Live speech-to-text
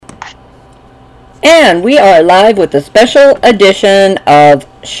And we are live with a special edition of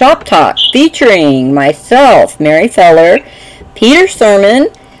Shop Talk featuring myself, Mary Feller, Peter Sermon,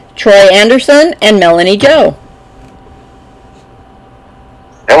 Troy Anderson, and Melanie Joe.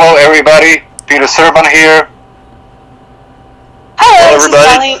 Hello, everybody. Peter Sermon here. Hello,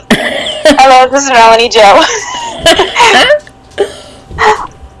 everybody. Hello, this is Melanie Joe.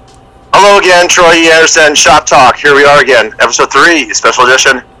 Hello again, Troy Anderson, Shop Talk. Here we are again, episode 3, special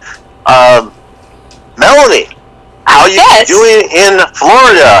edition. Melanie, how are you doing in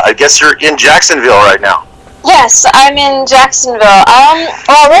Florida? I guess you're in Jacksonville right now. Yes, I'm in Jacksonville.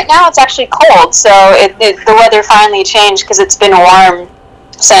 Well, right now it's actually cold, so the weather finally changed because it's been warm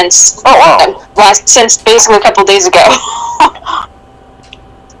since since basically a couple days ago.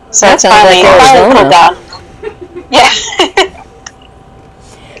 So it's finally cooled down. Yeah.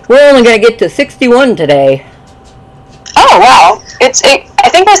 We're only going to get to 61 today. Oh wow! I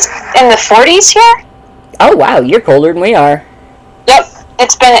think it's in the 40s here. Oh wow, you're colder than we are. Yep,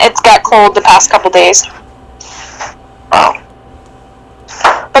 it's got cold the past couple days. Wow.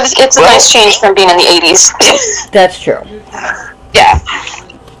 But it's a nice change from being in the 80s. That's true. Yeah.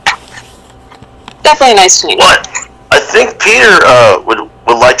 Definitely a nice change. What? I think Peter would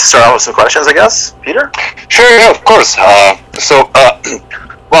like to start out with some questions, I guess. Peter? Sure, yeah, of course. Well,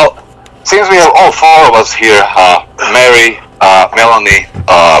 since we have all 4 of us here, Mary, Melanie,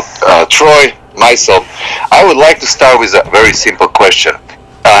 Troy, myself, I would like to start with a very simple question.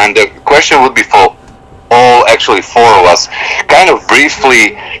 And the question would be for all, actually 4 of us, kind of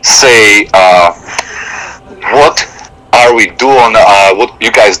briefly say what are we doing, what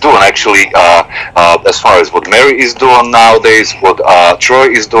you guys doing actually, as far as what Mary is doing nowadays, what Troy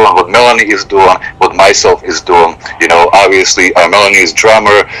is doing, what Melanie is doing, what myself is doing. You know, obviously Melanie is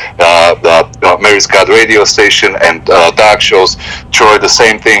drummer, Mary's got radio station and talk shows, Troy the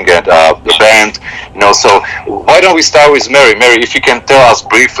same thing, and the band. You know, so why don't we start with Mary? Mary, if you can tell us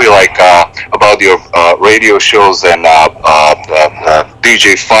briefly, like about your radio shows and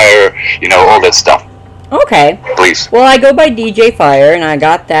DJ Fire, you know, all that stuff. Okay. Please. Well, I go by DJ Fire, and I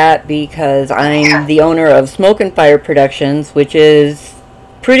got that because I'm the owner of Smoke and Fire Productions, which is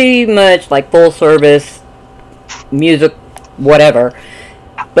pretty much like full service music, whatever.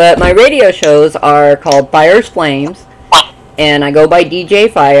 But my radio shows are called Fire's Flames, and I go by DJ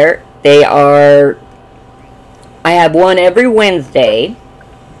Fire. I have one every Wednesday,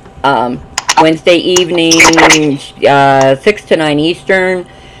 Wednesday evening, 6 to 9 Eastern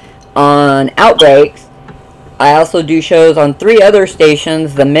on Outbreaks. I also do shows on 3 other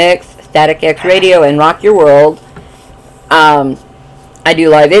stations, The Mix, Static X Radio, and Rock Your World. I do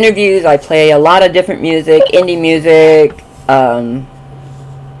live interviews. I play a lot of different music, indie music,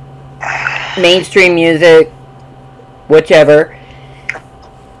 mainstream music, whichever.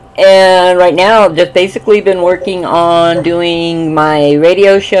 And right now, I've just basically been working on doing my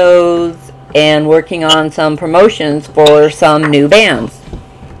radio shows and working on some promotions for some new bands.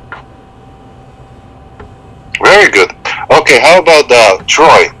 Very good. Okay, how about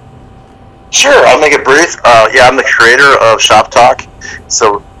Troy? Sure, I'll make it brief. I'm the creator of Shop Talk,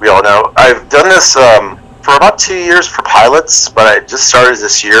 so we all know. I've done this for about 2 years for pilots, but I just started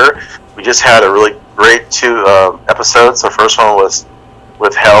this year. We just had a really great 2 episodes. The first one was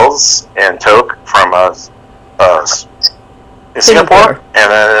with Hells and Toke from Singapore,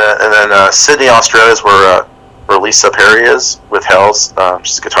 and then Sydney, Australia is where Lisa Perry is with Hells.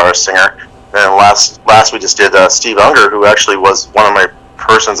 She's a guitarist, singer. And last we just did Steve Unger, who actually was one of my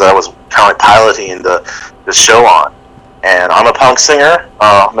persons that I was kind of like piloting the show on. And I'm a punk singer,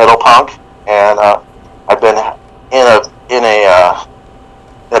 metal punk, and I've been in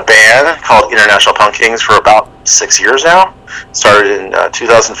a band called International Punk Kings for about 6 years now. Started in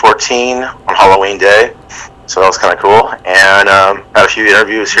 2014 on Halloween Day, so that was kind of cool. And had a few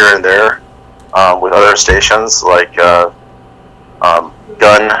interviews here and there with other stations like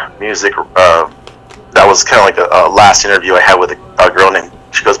Gun Music. That was kind of like a last interview I had with a girl named,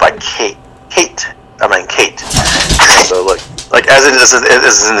 she goes by Kate. So like as it is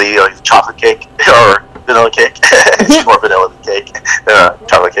in the chocolate cake or vanilla cake. She's more vanilla than cake than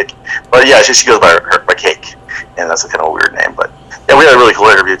chocolate cake. But yeah, she goes by by Cake, and that's a kind of a weird name. But yeah, we had a really cool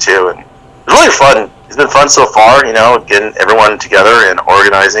interview too, and it was really fun. It's been fun so far, you know, getting everyone together and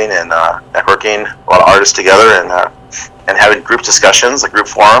organizing and networking a lot of artists together and having group discussions, a group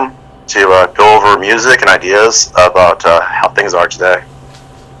forum to go over music and ideas about how things are today.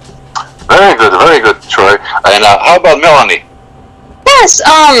 Very good, Troy. And how about Melanie? Yes,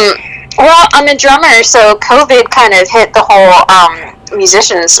 well, I'm a drummer, so COVID kind of hit the whole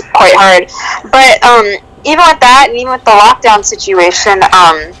musicians quite hard. But even with that, and even with the lockdown situation,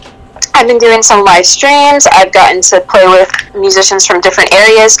 I've been doing some live streams. I've gotten to play with musicians from different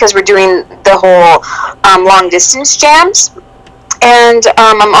areas because we're doing the whole long distance jams. And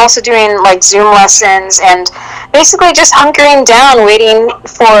I'm also doing like Zoom lessons and basically just hunkering down, waiting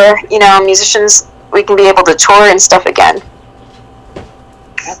for, musicians we can be able to tour and stuff again.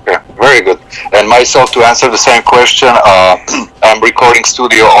 Okay, very good. And myself, to answer the same question, I'm recording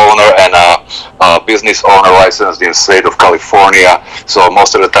studio owner and business owner licensed in the state of California. So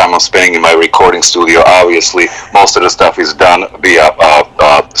most of the time I'm spending in my recording studio. Obviously, most of the stuff is done via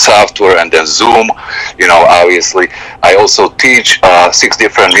software and then Zoom. Obviously, I also teach 6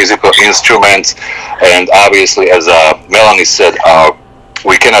 different musical instruments, and obviously, as Melanie said,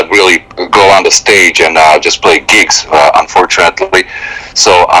 we cannot really go on the stage and just play gigs, unfortunately.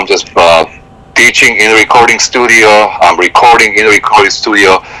 So I'm just teaching in the recording studio, I'm recording in the recording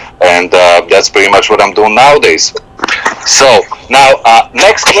studio, and that's pretty much what I'm doing nowadays. So now,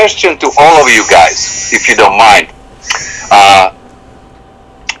 next question to all of you guys, if you don't mind.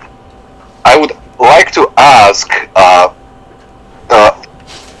 I would like to ask,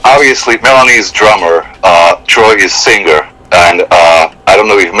 obviously Melanie is drummer, Troy is singer, and I don't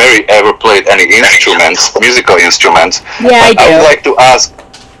know if Mary ever played any instruments, musical instruments. Yeah, I do. I would like to ask.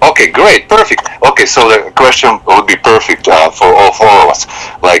 Okay, great, perfect. Okay, so the question would be perfect for all 4 of us.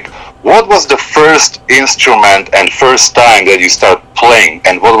 Like, what was the first instrument and first time that you started playing,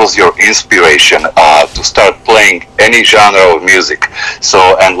 and what was your inspiration to start playing any genre of music?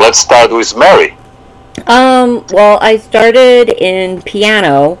 So, and let's start with Mary. Well, I started in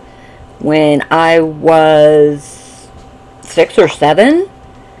piano when I was 6 or 7.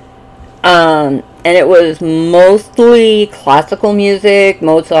 And it was mostly classical music,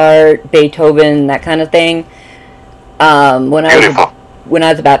 Mozart, Beethoven, that kind of thing. When I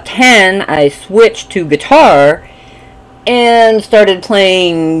was about 10, I switched to guitar and started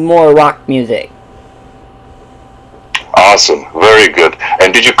playing more rock music. Awesome, very good.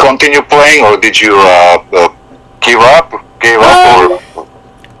 And did you continue playing, or did you give up? Or?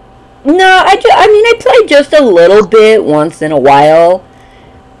 No, I played just a little bit once in a while.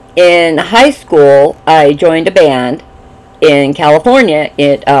 In high school, I joined a band in California,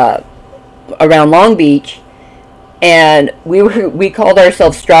 around Long Beach, and we called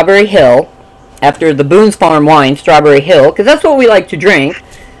ourselves Strawberry Hill, after the Boone's Farm wine, Strawberry Hill, because that's what we like to drink.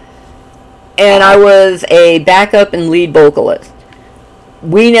 And I was a backup and lead vocalist.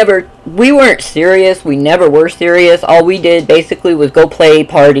 We weren't serious. We never were serious. All we did basically was go play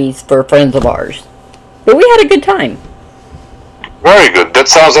parties for friends of ours. But we had a good time. Very good. That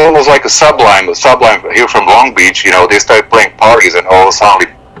sounds almost like a Sublime. Sublime here from Long Beach, they started playing parties and all of a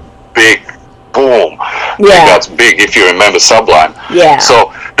sudden, big boom. Yeah. That's big if you remember Sublime. Yeah.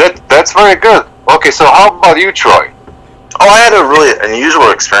 So that's very good. Okay, so how about you, Troy? Oh, I had a really unusual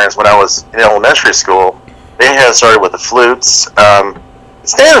experience when I was in elementary school. They had started with the flutes.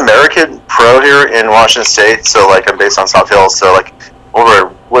 It's Native American Pro here in Washington State, so like I'm based on South Hills, so like over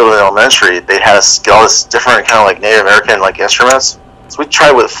at Woodland Elementary, they had all this different kind of like Native American like instruments. So we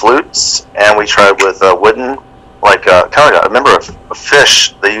tried with flutes, and we tried with wooden, like kind of like I remember a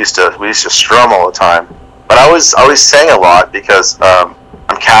fish we used to strum all the time. But I always sang a lot because I'm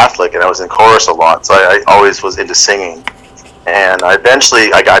Catholic and I was in chorus a lot, so I always was into singing. And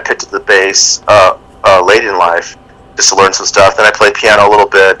eventually I got picked up the bass late in life just to learn some stuff. Then I played piano a little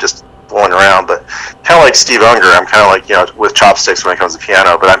bit, just blowing around, but kind of like Steve Unger, I'm kind of like, with chopsticks when it comes to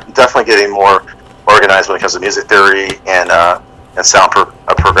piano, but I'm definitely getting more organized when it comes to music theory and sound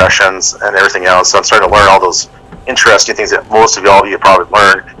progressions and everything else. So I'm starting to learn all those interesting things that most of all of you probably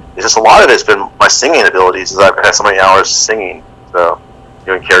learned. It's just a lot of it's been my singing abilities, as I've had so many hours singing. So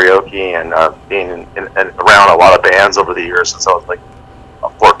doing karaoke and being in around a lot of bands over the years since I was like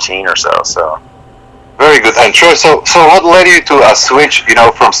 14 or so. So. Very good. And Troy, so what led you to switch,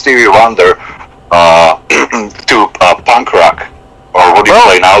 from Stevie Wonder to punk rock, or what do you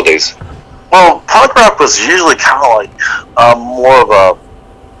play nowadays? Well, punk rock was usually kind of like more of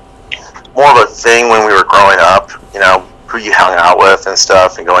a thing when we were growing up. Who you hung out with and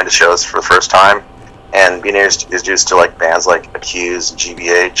stuff, and going to shows for the first time, and being introduced to like bands like Accused,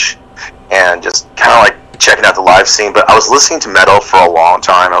 GBH, and just kind of like checking out the live scene. But I was listening to metal for a long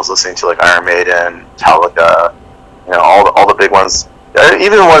time. I was listening to like Iron Maiden, Metallica, all the big ones,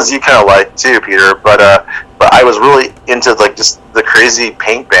 even the ones you kind of like too, Peter. But I was really into like just the crazy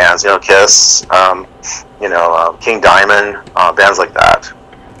paint bands, Kiss, King Diamond, bands like that.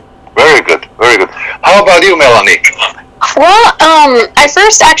 Very good, very good. How about you, Melanie? Well, I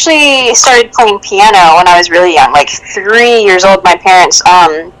first actually started playing piano when I was really young, like 3 years old. My parents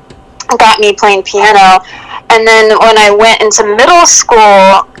got me playing piano, and then when I went into middle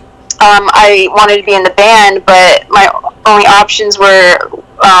school, I wanted to be in the band, but my only options were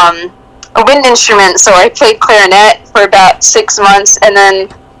a wind instrument. So I played clarinet for about 6 months, and then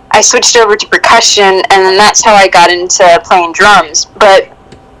I switched over to percussion, and then that's how I got into playing drums. But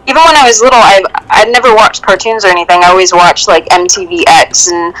even when I was little, I'd never watched cartoons or anything. I always watched like MTV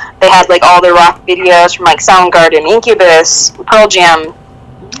and they had like all the rock videos from like Soundgarden, Incubus, Pearl Jam.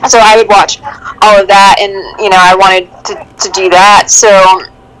 So I would watch all of that, and I wanted to do that. So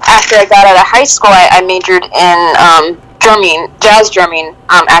after I got out of high school, I majored in drumming, jazz drumming,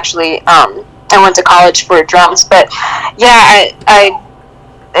 actually, and went to college for drums. But yeah, I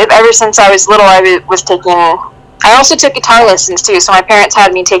ever since I was little, I also took guitar lessons too, so my parents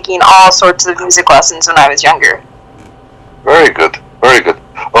had me taking all sorts of music lessons when I was younger. Very good, very good.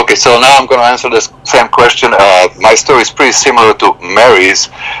 Okay, so now I'm going to answer this same question. My story is pretty similar to Mary's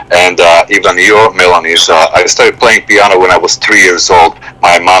and even your, Melanie's. I started playing piano when I was 3 years old.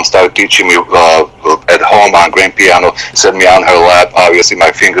 My mom started teaching me at home on grand piano, set me on her lap. Obviously,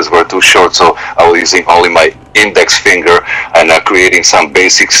 my fingers were too short, so I was using only my index finger and creating some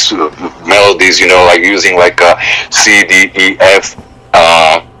basic melodies, like using like C, D, E, F,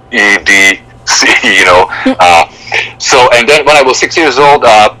 E, D, C, So, and then when I was 6 years old,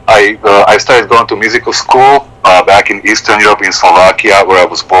 I started going to musical school back in Eastern Europe, in Slovakia, where I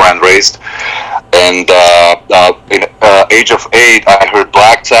was born and raised. And in age of 8, I heard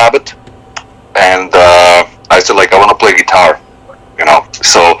Black Sabbath, and I said, I want to play guitar.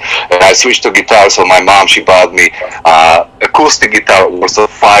 So and I switched to guitar. So my mom, she bought me acoustic guitar worth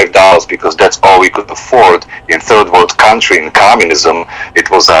of $5 because that's all we could afford in third world country. In communism, it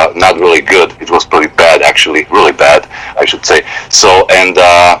was not really good. It was pretty bad, actually, really bad, I should say. So and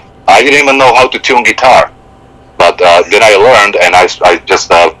I didn't even know how to tune guitar, but then I learned, and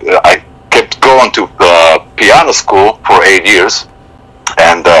I kept going to piano school for 8 years.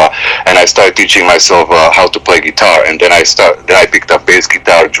 And I started teaching myself how to play guitar, and then I picked up bass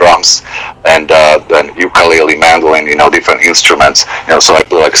guitar, drums, and then ukulele, mandolin, different instruments. So I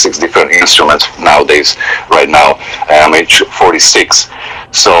play like 6 different instruments nowadays. Right now, I'm age 46.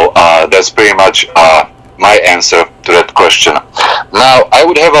 So that's pretty much my answer to that question. Now I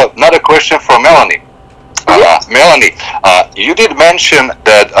would have another question for Melanie. Melanie, you did mention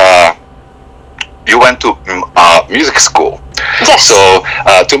that you went to music school. Yes. So,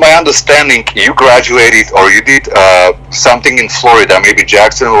 to my understanding, you graduated or you did something in Florida, maybe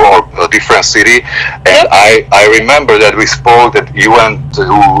Jacksonville or a different city. And yep. I remember that we spoke that you went to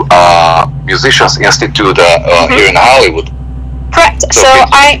Musicians Institute here in Hollywood. Correct.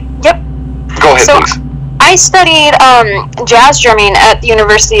 Go ahead, please. I studied jazz drumming at the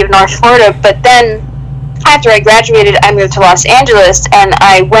University of North Florida, but then after I graduated, I moved to Los Angeles, and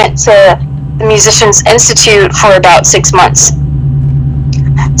I went to the Musicians Institute for about 6 months.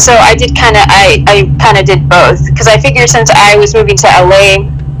 So I kind of did both, because I figured since I was moving to LA,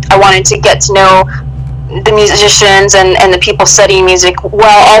 I wanted to get to know the musicians and the people studying music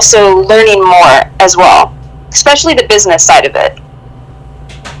while also learning more as well, especially the business side of it.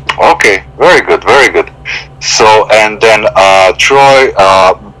 Okay, very good, very good. So, and then Troy,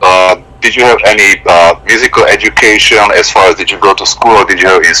 did you have any musical education as far as did you go to school, or did you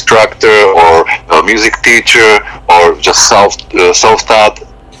have an instructor or a music teacher, or just self-taught?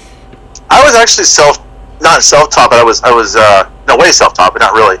 I was actually not self-taught, but I was no way self-taught, but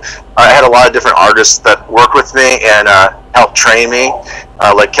not really. I had a lot of different artists that worked with me and helped train me.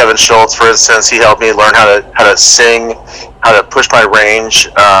 Like Kevin Schultz, for instance, he helped me learn how to sing, how to push my range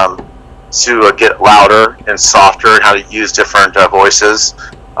to get louder and softer, and how to use different voices.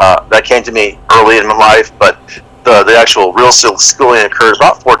 That came to me early in my life, but the actual real schooling occurred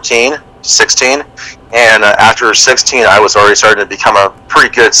about 14, 16, and after 16, I was already starting to become a pretty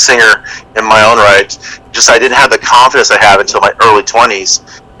good singer in my own right. Just I didn't have the confidence I have until my early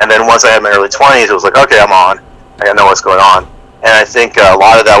 20s, and then once I had my early 20s, it was like, okay, I'm on. I know what's going on. And I think a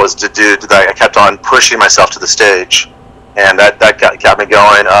lot of that was due to that I kept on pushing myself to the stage, and that got me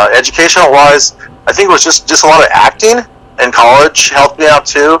going. Educational-wise, I think it was just a lot of acting. And college helped me out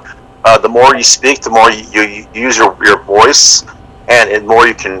too. The more you speak, the more you use your voice, and the more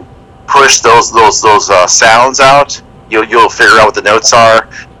you can push those sounds out. You'll figure out what the notes are,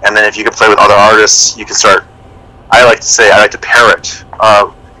 and then if you can play with other artists, you can start. I like to parrot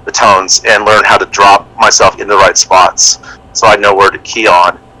the tones and learn how to drop myself in the right spots, so I know where to key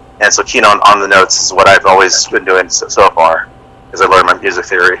on. And so keying on the notes is what I've always been doing so far, as I learned my music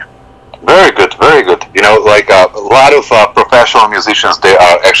theory. Very good, very good. Like a lot of professional musicians, they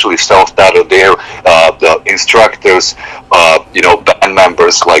are actually self-taught. They are the instructors, band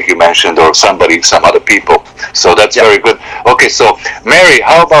members, like you mentioned, or some other people. So that's very good. Okay, so Mary,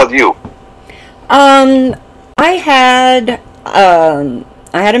 how about you? I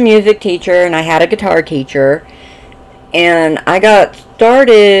had a music teacher and I had a guitar teacher, and I got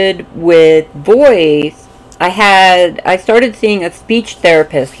started with voice. I started seeing a speech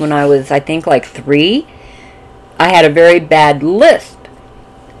therapist when I was, I think, like 3. I had a very bad lisp,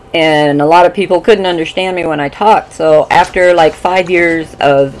 and a lot of people couldn't understand me when I talked. So after like 5 years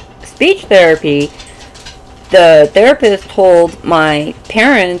of speech therapy, the therapist told my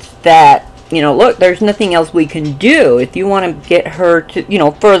parents that, look, there's nothing else we can do. If you want to get her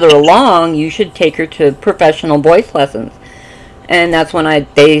to, further along, you should take her to professional voice lessons. And that's when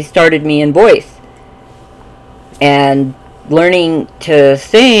they started me in voice. And learning to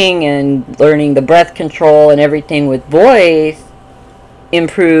sing and learning the breath control and everything with voice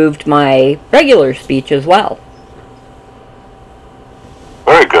improved my regular speech as well.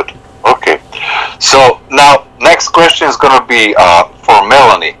 Very good. Okay. So now, next question is going to be for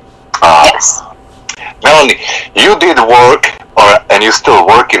Melanie. Yes. Melanie, you did work, and you're still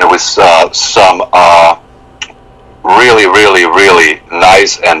working with some really, really, really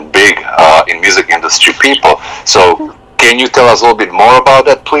nice and big in music industry people. So, can you tell us a little bit more about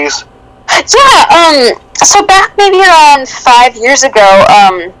that, please? Yeah. So back maybe around 5 years ago,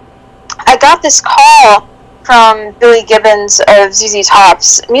 I got this call from Billy Gibbons of ZZ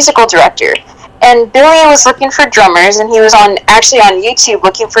Top's musical director. And Billy was looking for drummers, and he was actually on YouTube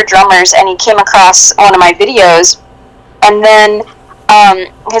looking for drummers, and he came across one of my videos. And then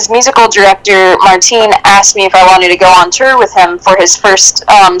his musical director, Martine, asked me if I wanted to go on tour with him for his first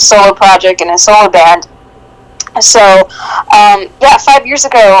solo project and his solo band. So, 5 years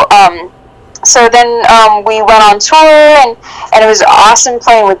ago, so then we went on tour, and it was awesome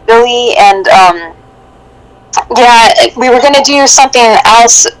playing with Billy, and we were going to do something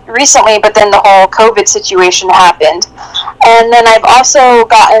else recently, but then the whole COVID situation happened. And then I've also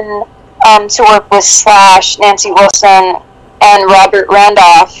gotten to work with Slash, Nancy Wilson, and Robert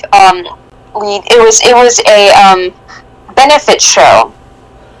Randolph. It was a benefit show,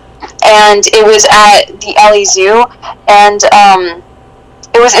 and it was at the LA Zoo, and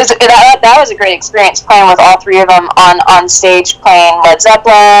that was a great experience playing with all 3 of them on stage, playing Led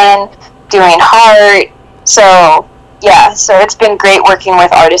Zeppelin, doing Heart. So it's been great working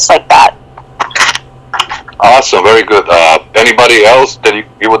with artists like that. Awesome, very good. Anybody else that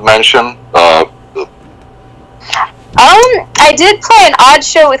you would mention? I did play an odd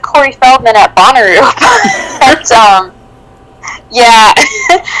show with Corey Feldman at Bonnaroo.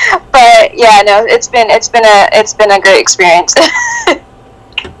 But no, it's been a great experience.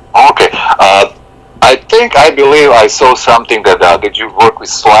 Okay. I believe I saw something that did you work with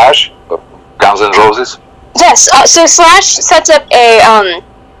Slash, Guns N' Roses? Yes. So Slash sets up a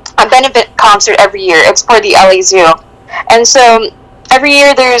benefit concert every year. It's for the LA Zoo, and so every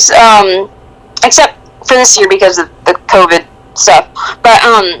year there's except for this year because of the COVID stuff. But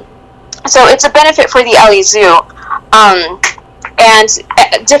so it's a benefit for the LA Zoo, and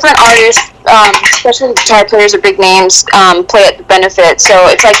different artists, especially guitar players or big names, play at the benefit. So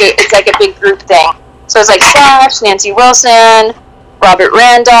it's like a big group thing. So it's like Slash, Nancy Wilson, Robert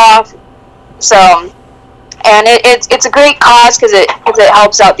Randolph. So, and it's a great cause because it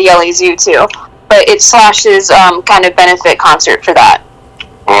helps out the LA Zoo too. But it's Slash's kind of benefit concert for that.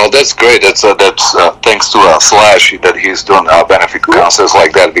 Well, that's great. That's thanks to Slash that he's doing benefit concerts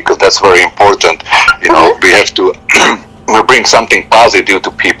like that, because that's very important. We have to bring something positive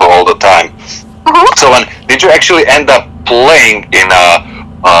to people all the time. So, did you actually end up playing in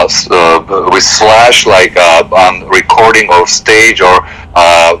with Slash, like on recording or stage, or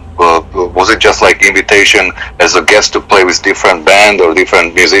was it just like invitation as a guest to play with different band or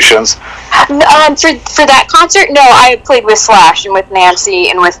different musicians? For that concert, no, I played with Slash and with Nancy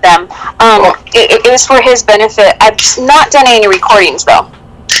and with them. It was for his benefit. I've not done any recordings though.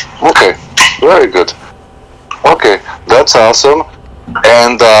 Okay, very good. Okay, that's awesome.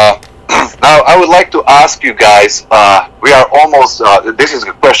 And now I would like to ask you guys, we are almost, this is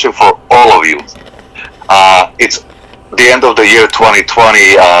a question for all of you. It's the end of the year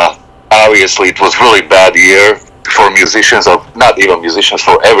 2020. Obviously, it was really bad year for musicians, or not even musicians,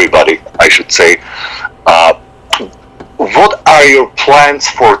 for everybody, I should say. What are your plans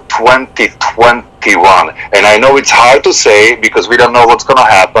for 2021? And I know it's hard to say because we don't know what's going to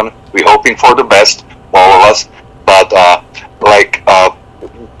happen. We're hoping for the best, all of us. But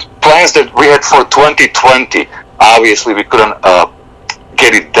plans that we had for 2020, obviously we couldn't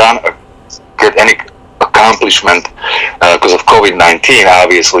get it done, get any accomplishment because of COVID-19,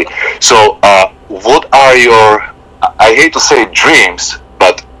 obviously. So what are your I hate to say dreams,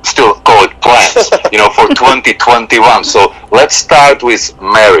 but still call it plans, for 2021. So let's start with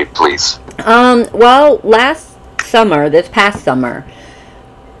Mary, please. Well, this past summer,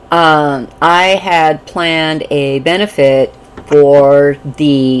 I had planned a benefit for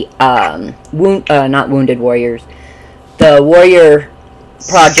the not Wounded Warriors, the Warrior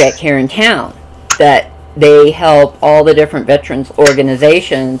Project here in town, that they help all the different veterans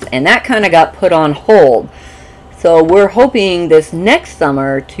organizations, and that kind of got put on hold. So we're hoping this next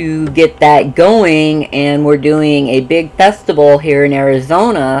summer to get that going, and we're doing a big festival here in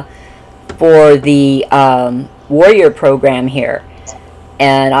Arizona for the Warrior program here.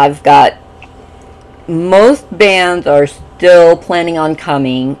 And I've got, most bands are still planning on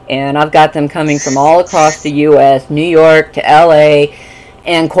coming, and I've got them coming from all across the U.S., New York to LA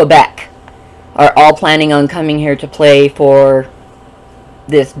and Quebec are all planning on coming here to play for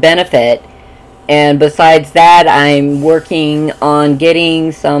this benefit. And besides that, I'm working on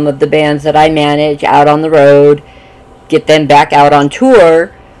getting some of the bands that I manage out on the road, get them back out on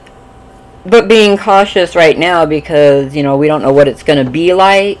tour, but being cautious right now because, we don't know what it's going to be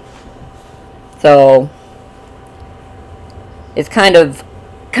like. So it's kind of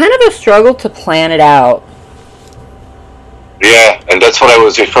a struggle to plan it out. Yeah, and that's what I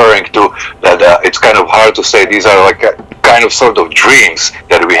was referring to, that it's kind of hard to say. These are like kind of sort of dreams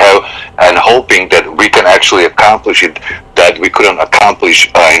that we have, and hoping that we can actually accomplish it that we couldn't accomplish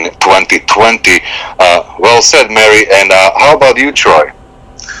in 2020. Well said, Mary. And how about you, Troy?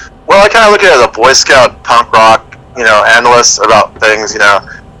 Well, I kind of look at it as a Boy Scout punk rock, analyst about things. A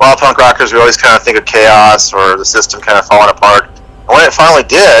lot of punk rockers, we always kind of think of chaos or the system kind of falling apart. And when it finally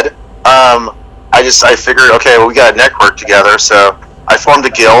did, I figured, okay, well, we got a network together, so I formed a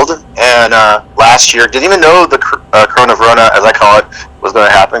guild, and last year, didn't even know the Coronavirona, as I call it, was going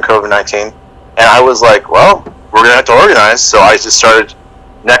to happen, COVID-19, and I was like, well, we're going to have to organize, so I just started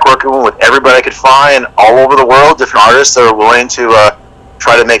networking with everybody I could find all over the world, different artists that are willing to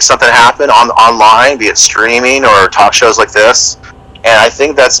try to make something happen online, be it streaming or talk shows like this, and I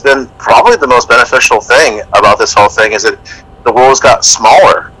think that's been probably the most beneficial thing about this whole thing, is that the world's got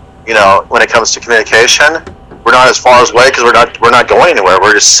smaller. When it comes to communication, we're not as far away because we're not going anywhere.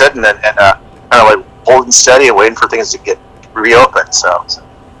 We're just sitting and kind of like holding steady and waiting for things to get reopened. So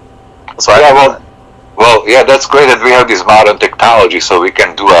that's why. Well, yeah, that's great that we have this modern technology, so we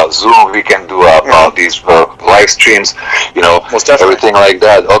can do Zoom, we can do these live streams, everything like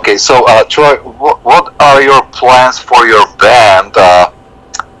that. Okay, so Troy, what are your plans for your band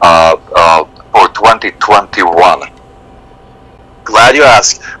for 2021? Glad you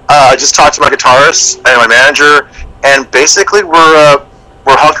asked. I just talked to my guitarist and my manager, and basically we're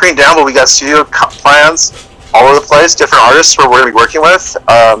hunkering down, but we got studio plans all over the place, different artists we're going to be working with.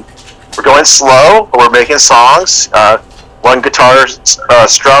 We're going slow, but we're making songs. One guitar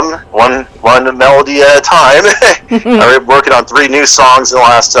strum, one melody at a time. I'm working on 3 new songs in the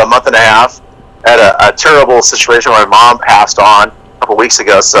last month and a half. I had a terrible situation where my mom passed on a couple weeks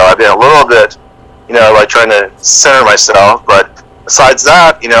ago, so I've been a little bit, like trying to center myself, but besides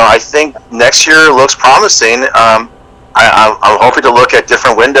that, I think next year looks promising. I'm hoping to look at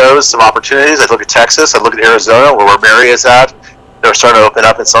different windows of opportunities. I look at Texas, I look at Arizona, where Mary is at. They're starting to open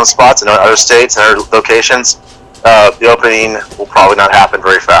up in some spots, and in other states and other locations. The opening will probably not happen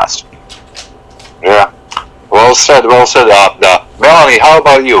very fast. Yeah, well said. Melanie, how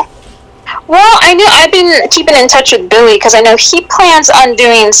about you? Well, I've been keeping in touch with Billy because I know he plans on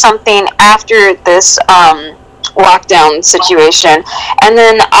doing something after this lockdown situation, and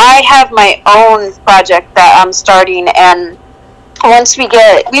then I have my own project that I'm starting, and once we've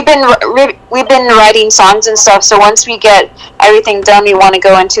been writing songs and stuff, so once we get everything done, we want to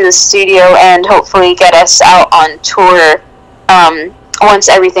go into the studio and hopefully get us out on tour once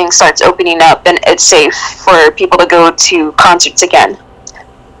everything starts opening up and it's safe for people to go to concerts again.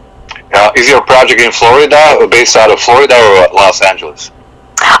 Is your project in Florida, or based out of Florida or Los Angeles?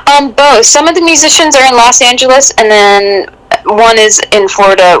 Both. Some of the musicians are in Los Angeles, and then one is in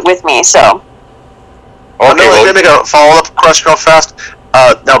Florida with me, so. Okay, let me make a follow-up question real fast.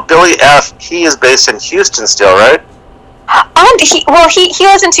 Now, Billy F., he is based in Houston still, right? He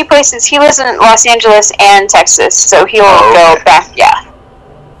lives in 2 places. He lives in Los Angeles and Texas, so he'll go back, yeah.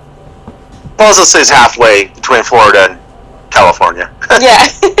 Well, let's say he's halfway between Florida and California. Yeah.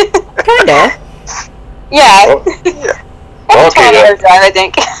 Kinda. Yeah. Okay. Drive, I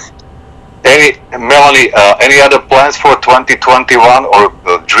think. Melanie, any other plans for 2021 or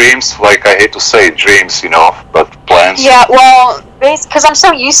dreams? Like, I hate to say dreams, but plans. Yeah, well, because I'm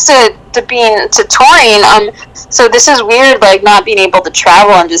so used to touring, so this is weird, like not being able to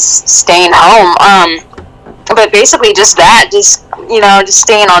travel and just staying home. but basically just that, just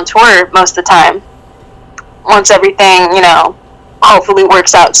staying on tour most of the time. Once everything, hopefully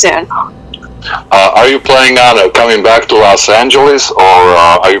works out soon. Are you planning on coming back to Los Angeles, or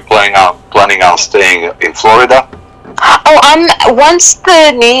are you planning on staying in Florida? Oh, once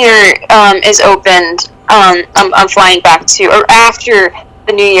the New Year is opened, I'm flying back or after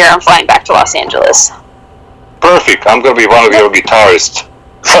the New Year, I'm flying back to Los Angeles. Perfect. I'm gonna be one of your guitarists.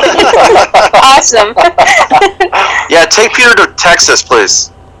 Awesome. Yeah, take Peter to Texas,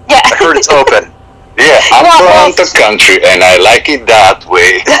 please. Yeah. I heard it's open. Yeah, I'm from the country, and I like it that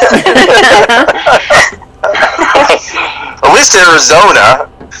way. At least Arizona.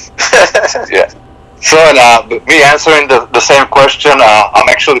 Yeah. So, me answering the same question, I'm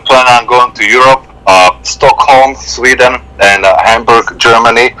actually planning on going to Europe, Stockholm, Sweden, and Hamburg,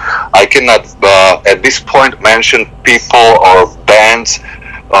 Germany. I cannot, at this point, mention people or bands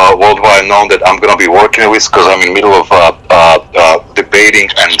worldwide known that I'm going to be working with, because I'm in the middle of debating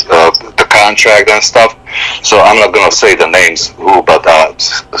and the contract and stuff. So I'm not going to say the names who, but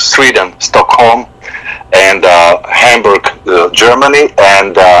Sweden, Stockholm, and Hamburg, Germany,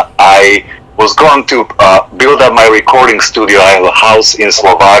 and I was going to build up my recording studio. I have a house in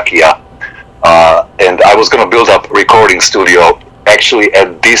Slovakia, and I was going to build up a recording studio actually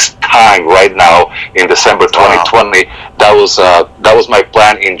at this time right now in December 2020. Wow. That was my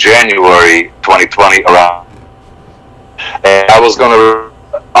plan in January 2020 around, and I was going to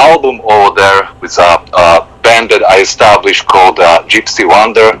album over there with a band that I established called Gypsy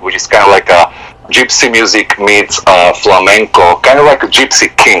Wonder, which is kind of like a gypsy music meets flamenco, kind of like a Gypsy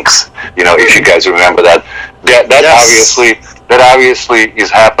Kings, if you guys remember that. That yes. Obviously is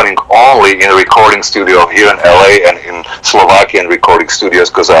happening only in a recording studio here in LA and in Slovakian recording studios,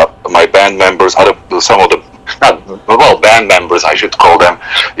 because my band members, band members I should call them,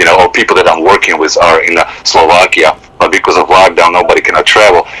 or people that I'm working with are in Slovakia, but because of lockdown nobody cannot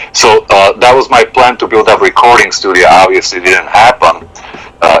travel. So that was my plan, to build up a recording studio. Obviously didn't happen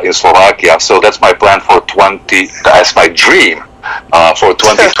in Slovakia, so that's my plan for that's my dream for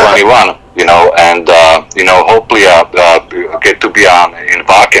 2021. And hopefully get to be in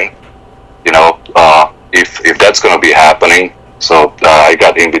Wacken, if that's going to be happening. So I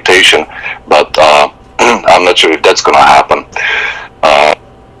got the invitation, but I'm not sure if that's going to happen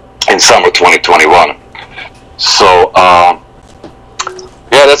in summer 2021. So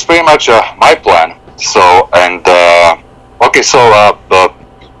yeah, that's pretty much my plan. So okay, so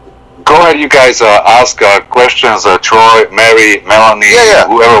go ahead, you guys, ask questions. Troy, Mary, Melanie,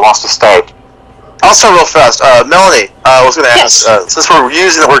 whoever wants to start. I'll start real fast. Melanie, I was going to ask, since we're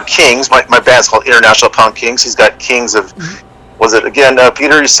using the word Kings, my band's called International Punk Kings. He's got Kings of, was it again,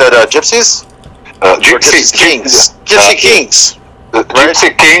 Peter, you said Gypsies? Gypsy Kings. Gypsy Kings.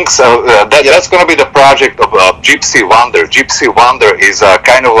 Gypsy Kings, that's going to be the project of Gypsy Wonder. Gypsy Wonder is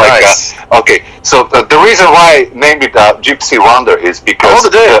kind of like nice. Okay, so the reason why I named it Gypsy Wonder is because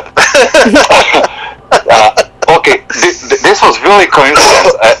okay, this was really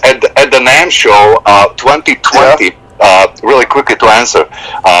coincidence. At the NAMM show 2020, really quickly to answer,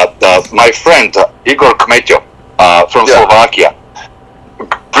 my friend Igor Kmetjo from Slovakia,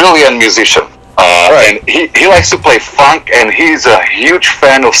 brilliant musician. And he likes to play funk, and he's a huge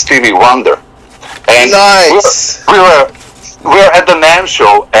fan of Stevie Wonder. And nice. we were at the NAMM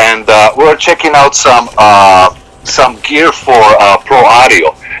show, and we were checking out some gear for Pro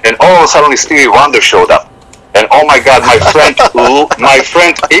Audio, and all of a sudden Stevie Wonder showed up. And oh my God, my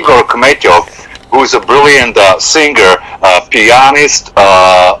friend Igor Kmetjo, who is a brilliant singer, pianist,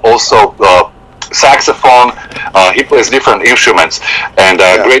 also saxophone, he plays different instruments, and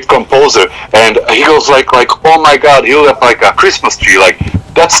great composer. And he goes like, oh my God, he looked like a Christmas tree, like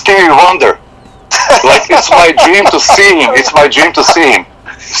that's Stevie Wonder. Like, it's my dream to see him. It's my dream to see him.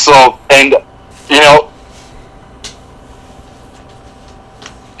 So, and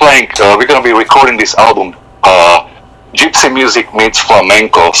playing, we're gonna be recording this album. Gypsy music meets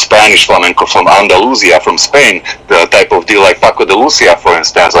flamenco, Spanish flamenco from Andalusia, from Spain, the type of deal like Paco de Lucia, for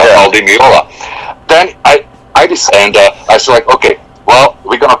instance, or Aldimiola. Then I was like, okay, well,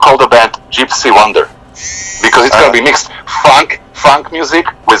 we're gonna call the band Gypsy Wonder, because it's gonna be mixed funk music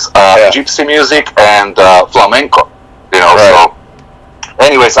with gypsy music and flamenco, So,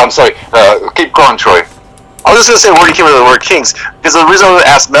 anyways, I'm sorry. Keep going, Troy. I was just gonna say where you came with the word Kings, because the reason I want to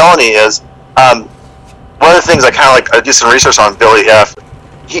ask Melanie is, one of the things I kind of like, I do some research on Billy F.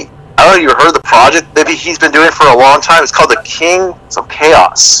 I don't know if you heard the project maybe he's been doing for a long time. It's called the Kings of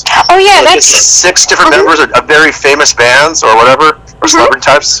Chaos. Oh yeah, that's 6 different members of very famous bands or whatever, or celebrity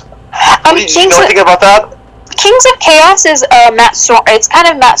types. Do you know anything about that? Kings of Chaos is Matt Storm. It's kind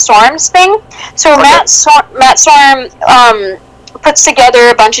of Matt Storm's thing. So Okay. Matt Storm puts together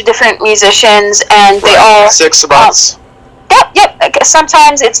a bunch of different musicians, and they all 6 months. Yep.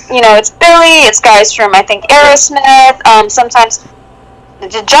 Sometimes it's Billy. It's guys from I think Aerosmith. Sometimes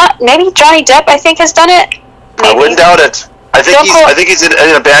maybe Johnny Depp I think has done it. Maybe. I wouldn't doubt it. I think he's in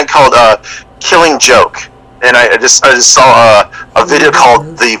a band called Killing Joke, and I just saw a video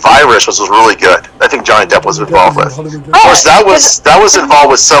called The Virus, which was really good. I think Johnny Depp was involved with. Of course, that was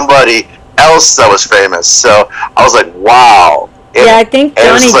involved with somebody else that was famous. So I was like, wow. Yeah, I think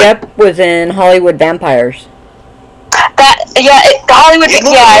Johnny Depp was in Hollywood Vampires. Hollywood.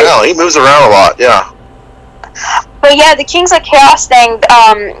 He moves around a lot. Yeah. But yeah, the Kings of Chaos thing.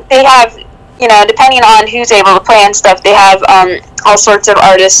 They have, depending on who's able to play and stuff, they have all sorts of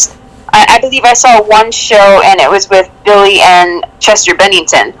artists. I believe I saw one show and it was with Billy and Chester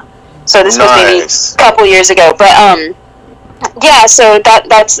Bennington. So this was maybe a couple years ago. But yeah, so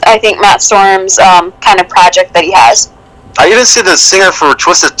that's I think Matt Storm's kind of project that he has. I even see the singer for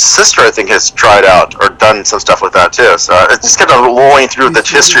Twisted Sister, I think, has tried out or done some stuff with that too. So it's just kind of rolling through the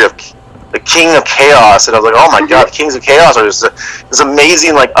history of the King of Chaos, and I was like, oh my god, the Kings of Chaos are just this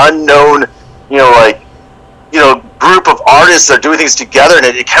amazing, like unknown, group of artists that are doing things together, and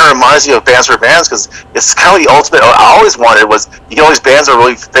it kind of reminds me of Bands for Bands, because it's kind of the ultimate. What I always wanted was you get all these bands that are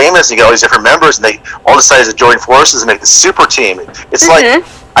really famous, and you get all these different members, and they all decided to join forces and make the super team. It's like,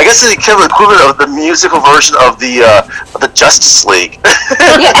 I guess it's kind of the equivalent of the musical version of the Justice League.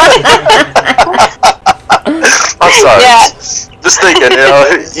 I'm sorry. Yeah. Just thinking,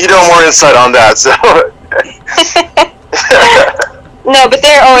 you know more insight on that, so. No, but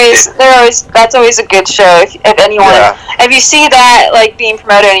they're always. That's always a good show. If anyone, if you see that like being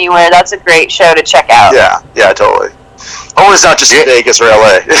promoted anywhere, that's a great show to check out. Yeah, totally. Oh, it's not just in Vegas or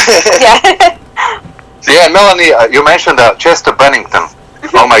LA. Yeah, Melanie, you mentioned Chester Bennington.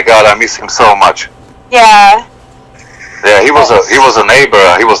 Oh my God, I miss him so much. Yeah. Yeah, he was a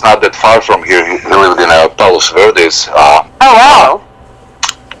neighbor. He was not that far from here. He lived in Palos Verdes. Oh wow.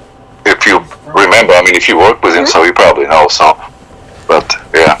 If you remember, I mean, if you work with him, so you probably know. So, but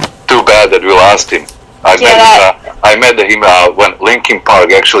yeah, too bad that we lost him. I met him when Linkin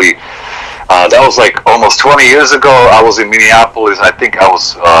Park actually. That was like almost 20 years ago. I was in Minneapolis. I think I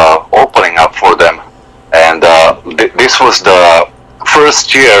was opening up for them, and this was the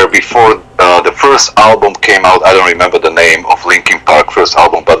first year before the first album came out. I don't remember the name of Linkin Park first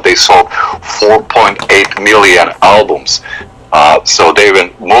album, but they sold 4.8 million albums. So they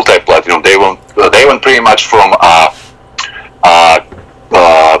went multi-platinum. They went pretty much from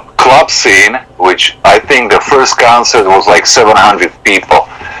club scene, which I think the first concert was like 700 people.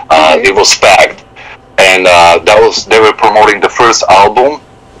 It was packed, and they were promoting the first album,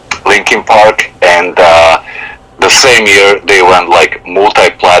 Linkin Park, and the same year they went like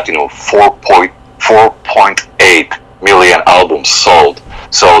multi-platinum, 4.8 million albums sold.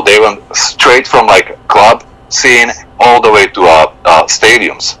 So they went straight from like club scene all the way to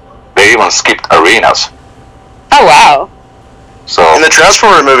stadiums. They even skipped arenas. Oh wow! So and the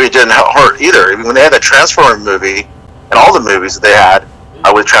Transformer movie didn't hurt either. When they had the Transformer movie and all the movies that they had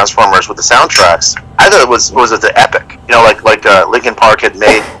with Transformers with the soundtracks, I thought it was the epic. Like Linkin Park had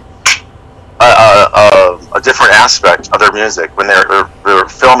made a different aspect of their music when they were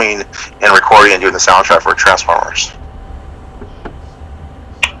filming and recording and doing the soundtrack for Transformers.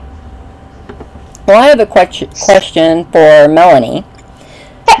 Well, I have a question for Melanie.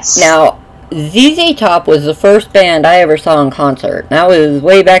 Yes. Now, ZZ Top was the first band I ever saw in concert. That was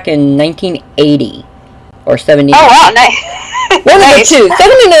way back in 1980 or 79. Oh wow, nice. One of the two,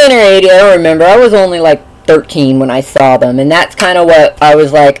 79 or 80. I don't remember. I was only like 13 when I saw them, and that's kind of what I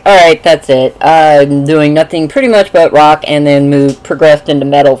was like. All right, that's it. I'm doing nothing pretty much but rock, and then progressed into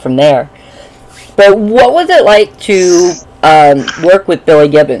metal from there. But what was it like to work with Billy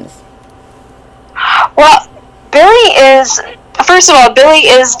Gibbons? Well, first of all, Billy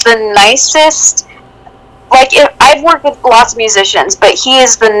is the nicest. Like, I've worked with lots of musicians, but he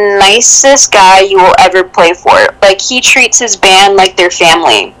is the nicest guy you will ever play for. Like, he treats his band like their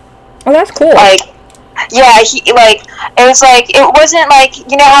family. Oh, that's cool. Like, yeah, it wasn't like,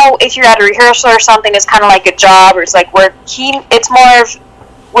 how if you're at a rehearsal or something, it's kind of like a job, or it's like work. It's more of,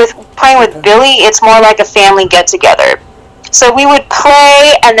 with playing with Billy, it's more like a family get-together. So we would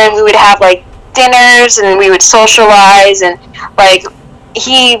play, and then we would have, like, dinners, and we would socialize, and, like,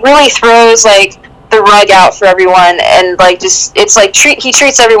 he really throws, like, the rug out for everyone, and like it's like he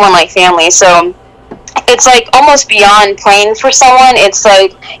treats everyone like family. So it's like almost beyond playing for someone. It's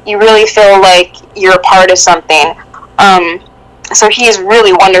like you really feel like you're a part of something. So he is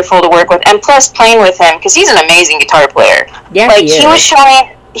really wonderful to work with, and plus playing with him because he's an amazing guitar player. Yeah, like he was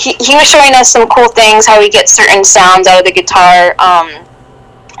showing. He was showing us some cool things, how he gets certain sounds out of the guitar.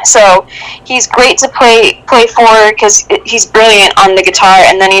 So he's great to play for because he's brilliant on the guitar,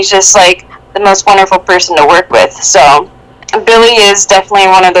 and then he's just like the most wonderful person to work with. So Billy is definitely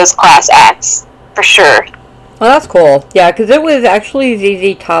one of those class acts for sure. Well, that's cool. Yeah, because it was actually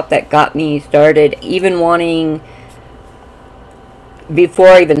ZZ Top that got me started, even wanting. Before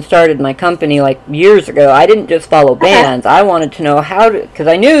I even started my company, like years ago, I didn't just follow bands. I wanted to know how to, because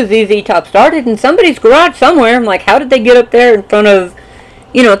I knew ZZ Top started in somebody's garage somewhere. I'm like, how did they get up there in front of,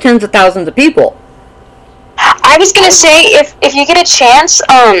 tens of thousands of people? I was gonna say, if you get a chance,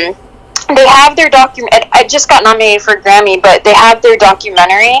 they have their I just got nominated for a Grammy, but they have their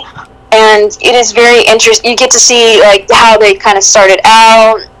documentary, and it is very interesting. You get to see like how they kind of started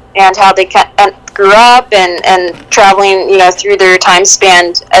out and how they grew up and traveling, through their time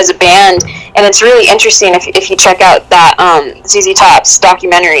span as a band, and it's really interesting if you check out that ZZ Top's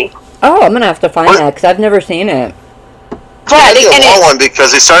documentary. Oh, I'm gonna have to find that because I've never seen it. Yeah, they a long one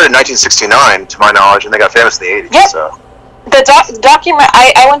because they started in 1969, to my knowledge, and they got famous in the 80s. Yep. So the document,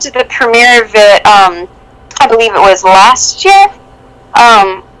 I went to the premiere of it. I believe it was last year.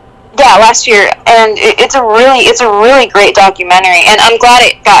 Yeah, last year, and it's a really great documentary, and I'm glad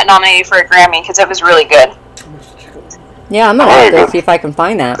it got nominated for a Grammy because it was really good. Yeah, I'm gonna have to see if I can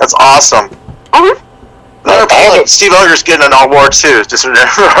find that. That's awesome. Steve Unger's getting an award too. Just in our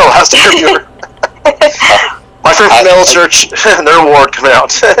last interview. My friend from Mel's Church, their award coming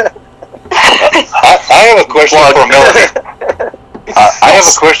out. I have a question for Melanie. I have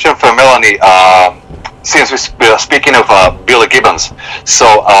a question for Melanie. Since we're speaking of Billy Gibbons, so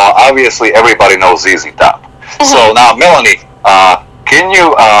obviously everybody knows ZZ Top. Mm-hmm. So now, Melanie, can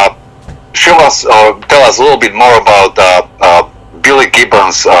you show us or tell us a little bit more about Billy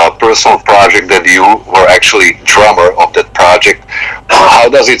Gibbons' personal project that you were actually drummer of that project? How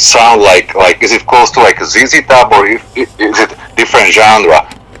does it sound like? Like, is it close to like a ZZ Top, or is it different genre?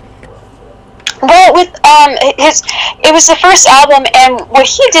 Well, with it was the first album, and what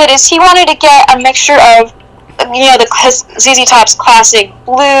he did is he wanted to get a mixture of, the ZZ Top's classic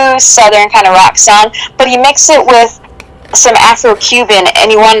blues, southern kind of rock sound, but he mixed it with some Afro-Cuban,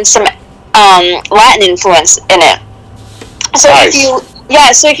 and he wanted some Latin influence in it. So nice.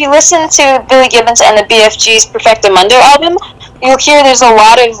 if you listen to Billy Gibbons and the BFG's Perfecto Mundo album, you'll hear there's a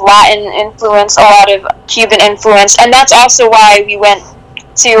lot of Latin influence, a lot of Cuban influence, and that's also why we went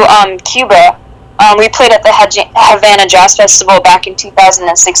to Cuba. We played at the Havana Jazz Festival back in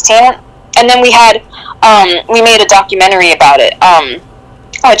 2016, and then we made a documentary about it,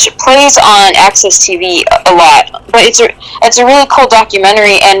 which plays on Access TV a lot. But it's a really cool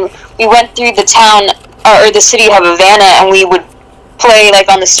documentary, and we went through the town or the city of Havana, and we would play like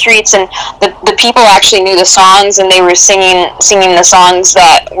on the streets, and the people actually knew the songs, and they were singing the songs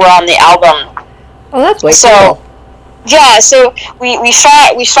that were on the album. Oh, that's way cool. Yeah, so we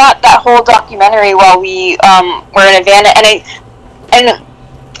shot that whole documentary while we were in Havana, and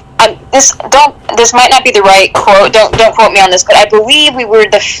this might not be the right quote. Don't quote me on this, but I believe we were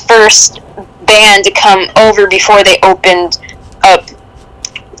the first band to come over before they opened up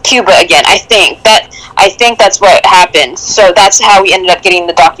Cuba again. I think that's what happened. So that's how we ended up getting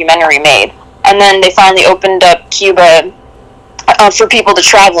the documentary made, and then they finally opened up Cuba for people to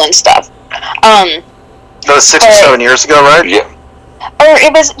travel and stuff. That was 6 or 7 years ago, right? Yeah. Or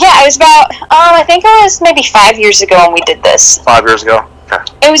it was about I think it was maybe 5 years ago when we did this. 5 years ago. Okay.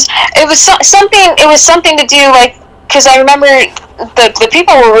 It was something to do like because I remember the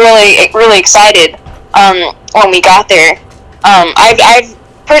people were really excited when we got there. I've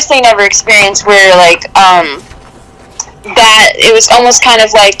personally never experienced where like that it was almost kind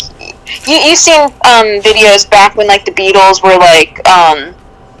of like you've seen videos back when like the Beatles were like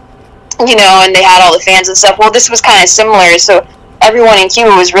and they had all the fans and stuff. Well, this was kind of similar. So everyone in Cuba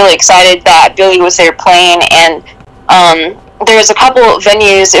was really excited that Billy was there playing, and there was a couple of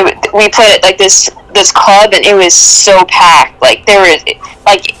venues. We played at like this club, and it was so packed. Like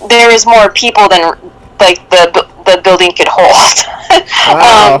there was more people than like the building could hold.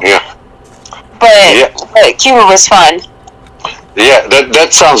 Wow. But Cuba was fun. Yeah,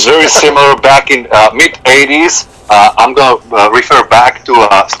 that sounds very similar. Back in mid '80s. I'm going to refer back to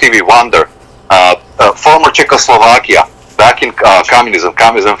Stevie Wonder, former Czechoslovakia, back in communism.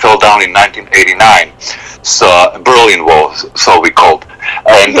 Communism fell down in 1989, so Berlin Wall, so we called.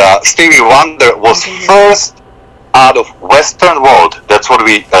 And Stevie Wonder was first out of Western world. That's what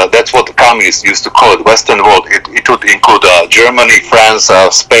that's what the communists used to call it, Western world. It would include Germany, France,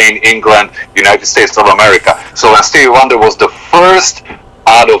 Spain, England, United States of America. So when Stevie Wonder was the first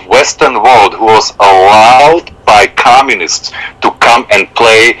out of Western world who was allowed by communists to come and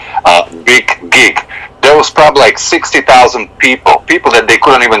play a big gig, there was probably like 60,000 people that they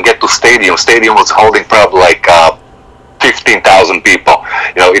couldn't even get to stadium. Stadium was holding probably like 15,000 people.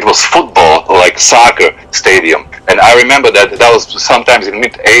 It was football, like soccer stadium. And I remember that was sometimes in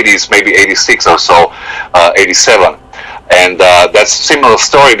mid 80s, maybe 86 or so, 87. And that's a similar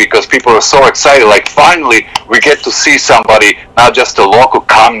story because people are so excited. Like finally, we get to see somebody, not just the local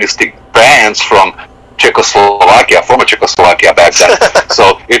communistic bands from Czechoslovakia, former Czechoslovakia back then.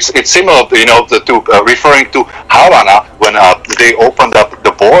 So it's similar, to referring to Havana when they opened up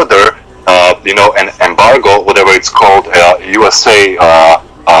the border, an embargo, whatever it's called, USA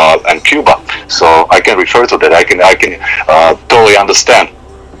and Cuba. So I can refer to that. I can totally understand.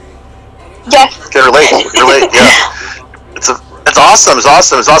 Yeah. Can relate. Yeah. It's awesome.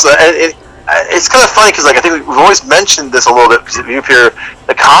 And it's kind of funny because I think we've always mentioned this a little bit because if you hear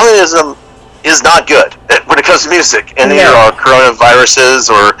the communism is not good when it comes to music. And there are coronaviruses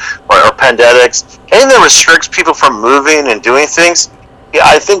or pandemics. Anything that restricts people from moving and doing things,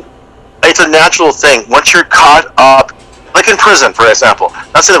 I think it's a natural thing. Once you're caught up, like in prison, for example.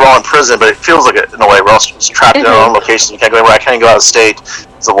 Not saying they're all in prison, but it feels like it in a way. We're all trapped in our own locations. We can't go anywhere. I can't go out of state.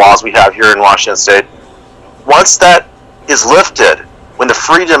 It's the laws we have here in Washington State. Once that is lifted, when the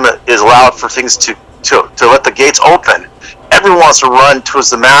freedom is allowed for things to let the gates open, everyone wants to run towards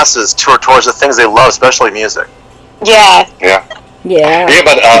the masses, towards the things they love, especially music. Yeah. Yeah,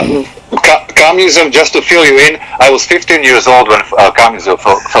 but communism, just to fill you in, I was 15 years old when communism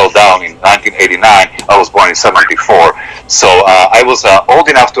fell down in 1989. I was born in 74. So I was old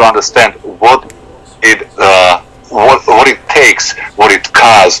enough to understand what it takes, what it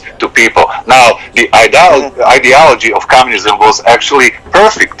caused to people. Now, the ideology of communism was actually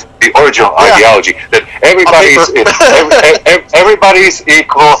perfect. The original ideology that everybody is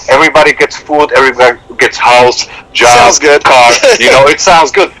equal, everybody gets food, everybody gets house, job, car. It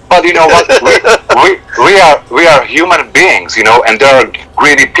sounds good. But you know what? we are human beings, and there are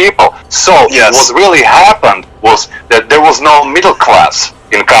greedy people. So what really happened was that there was no middle class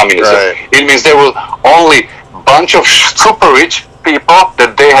in communism. Right. It means there were only bunch of super rich people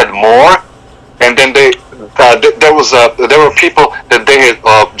that they had more, and then there were people that they had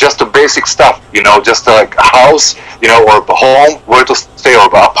just the basic stuff, just like a house, or a home where to stay, or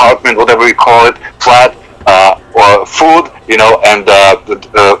apartment, whatever you call it, flat, or food, and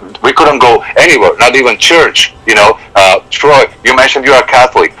we couldn't go anywhere, not even church. Troy, you mentioned you are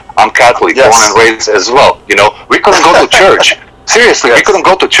Catholic. I'm Catholic, born and raised as well. We couldn't go to church. Seriously, we couldn't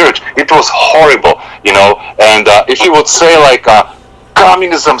go to church. It was horrible, and if you would say like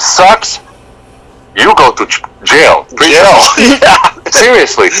communism sucks, you go to jail.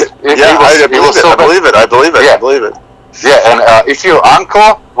 Seriously. I believe it. Yeah, and if your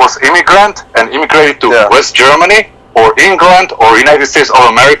uncle was immigrant and immigrated to West Germany or England or United States of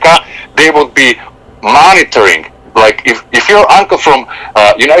America, they would be monitoring. Like if your uncle from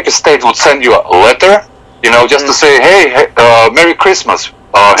United States would send you a letter, just to say, hey, Merry Christmas,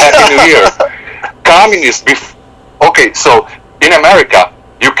 Happy New Year. Communists, okay, so in America,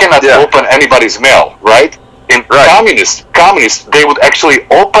 you cannot open anybody's mail, right? In communists, they would actually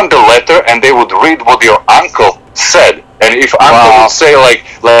open the letter and they would read what your uncle said. And if uncle would say like,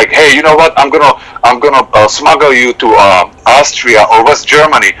 hey, you know what? I'm gonna smuggle you to Austria or West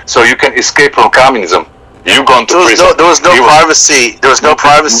Germany so you can escape from communism. You gone to prison. There was no privacy. There was no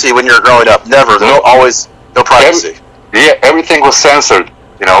privacy when you were growing up. Never. Always no privacy. Everything was censored.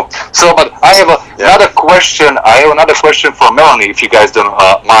 So, but I have another question. I have another question for Melanie, if you guys don't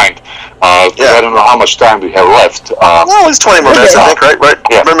mind. I don't know how much time we have left. Well, it's 20 more minutes, I think, right?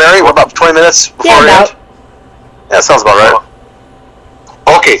 Yeah. Mary, what about 20 minutes before we end? Yeah, sounds about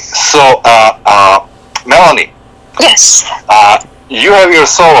right. Okay, so Melanie. Yes. You have your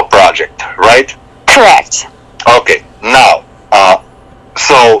solo project, right? Correct. Okay. Now,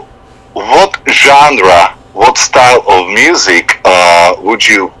 so what genre? What style of music would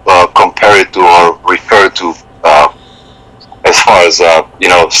you compare it to or refer to as far as,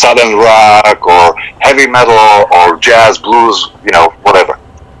 Southern rock or heavy metal or jazz, blues, whatever?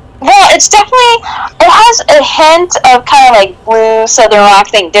 Well, it has a hint of kind of like blues, Southern rock. I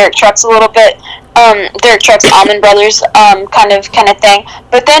think Derek Trucks a little bit. Derek Trucks, Allman Brothers kind of thing.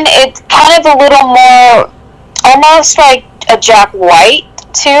 But then it's kind of a little more almost like a Jack White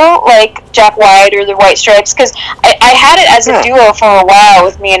too, like Jack White or the White Stripes, because I had it as a duo for a while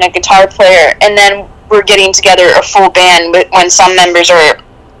with me and a guitar player, and then we're getting together a full band when some members are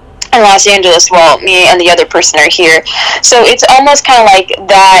in Los Angeles while me and the other person are here. So it's almost kind of like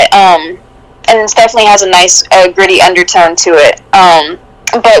that, and it definitely has a nice gritty undertone to it.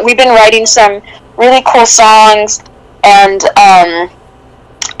 But we've been writing some really cool songs, and I'm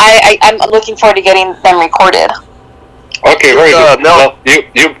looking forward to getting them recorded. Okay, very good. Mel,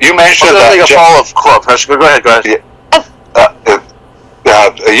 you mentioned that. A follow-up club. Go ahead.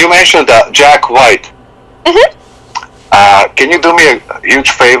 You mentioned Jack White. Mm-hmm. Can you do me a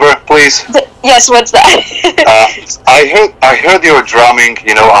huge favor, please? Yes, what's that? I heard you were drumming,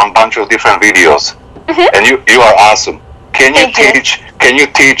 on a bunch of different videos, mm-hmm. and you are awesome. Can you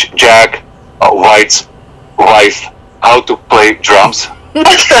teach Jack White's wife how to play drums? Oh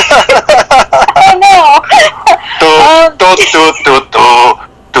no!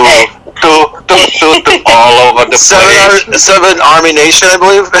 All over the place. Seven Army Nation, I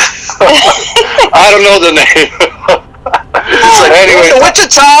believe. I don't know the name. It's like, anyway,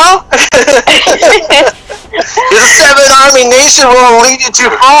 Wichita. The Seven Army Nation won't lead you too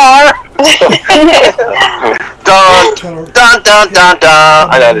far. Dun dun dun dun dun.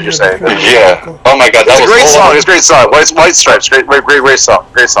 I know what you're saying. Yeah. Oh my God, It's a great song. It's a great song. White Stripes. Great song.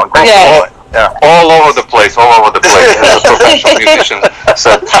 Great song. Great Yeah. song. Yeah. All over the place as a professional musician.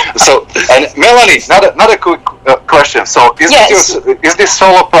 So, and Melanie, another quick question. So, is this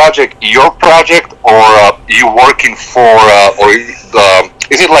solo project your project, or you working for, or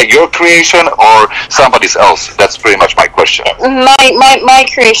is it like your creation or somebody else? That's pretty much my question. My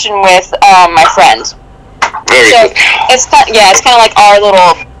creation with my friend. Very good. It's kind of like our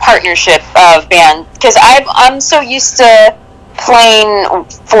little partnership of band, because I'm so used to playing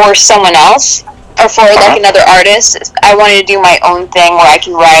for someone else or for like another artist. I wanted to do my own thing where I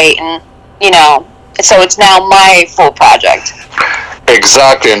can write, and so it's now my full project.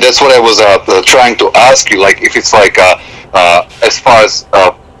 Exactly, and that's what I was trying to ask you. Like, if it's like as far as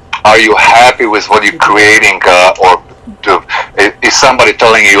are you happy with what you're creating, or is somebody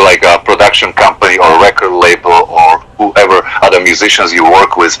telling you, like a production company or record label or whoever other musicians you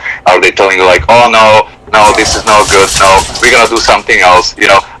work with, are they telling you like, oh no, this is no good, no, we're gonna do something else?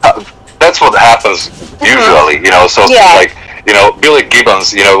 That's what happens usually. So like, Billy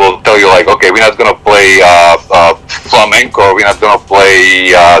Gibbons, will tell you like, okay, we're not gonna play flamenco, we're not gonna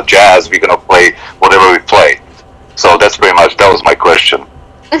play jazz, we're gonna play whatever we play. So that was my question.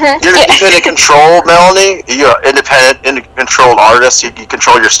 Mm-hmm. You're independent control, Melanie. You're an independent controlled artist. You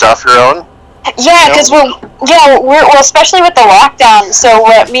control your stuff your own. Yeah, because we're especially with the lockdown. So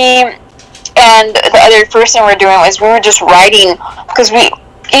what me and the other person were doing was we were just writing, because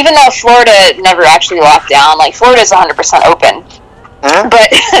even though Florida never actually locked down, like Florida is 100% open. Mm-hmm.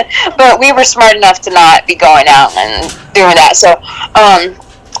 But we were smart enough to not be going out and doing that.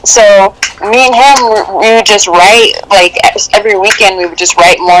 So me and him, we would just write, like every weekend we would just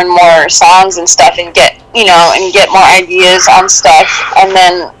write more and more songs and stuff, and get more ideas on stuff, and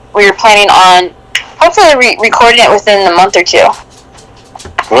then we were planning on hopefully recording it within a month or two.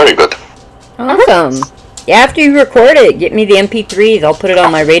 Very good. Awesome. Yeah, after you record it, get me the MP3s. I'll put it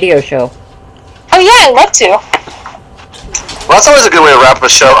on my radio show. Oh yeah, I'd love to. Well, that's always a good way to wrap up a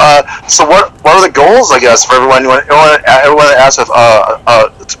show. So what are the goals, I guess, for everyone? Everyone to ask a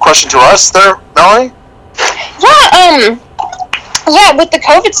question to us there, Melanie? Yeah, with the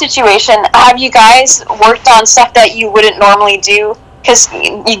COVID situation, have you guys worked on stuff that you wouldn't normally do? Because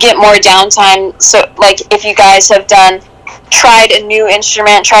you get more downtime. So, like, if you guys have tried a new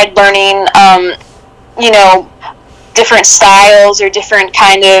instrument, tried learning, different styles or different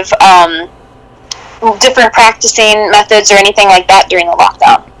kind of, different practicing methods or anything like that during the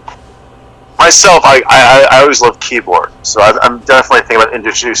lockdown? Myself, I always loved keyboard, so I'm definitely thinking about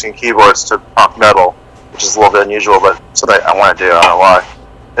introducing keyboards to punk metal, which is a little bit unusual, but something I want to do. I don't know why.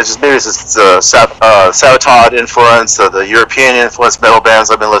 It's the Sabotage influence, the European influence metal bands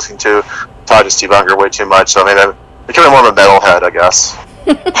I've been listening to. Talk to Steve Unger way too much, so I mean, I'm becoming more of a metalhead, I guess.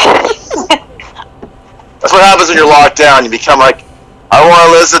 That's what happens when you're locked down. You become like, I want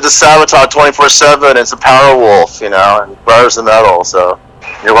to listen to Sabotage 24/7 and some Power Wolf, and Brothers of Metal. So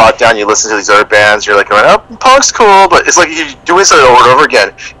you're locked down. You listen to these other bands. You're like going, oh, punk's cool, but it's like you're doing something over and over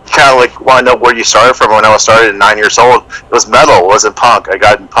again. You kind of like want to know where you started from. When I started at 9 years old, it was metal. It wasn't punk. I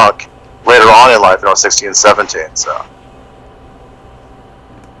got in punk later on in life when I was 16 and 17. So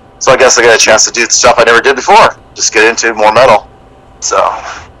I guess I got a chance to do stuff I never did before. Just get into more metal. So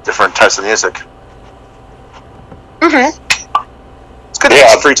different types of music. Mm-hmm. It's good to have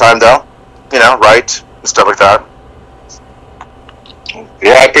some free time, though. Write and stuff like that.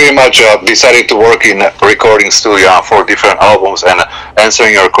 Yeah, I pretty much decided to work in a recording studio for different albums. And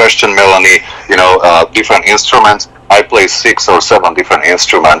answering your question, Melanie, different instruments. I play 6 or 7 different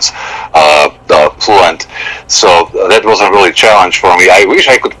instruments fluent, so that wasn't really a challenge for me. I wish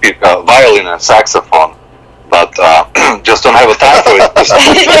I could pick violin and saxophone, but just don't have a time for it.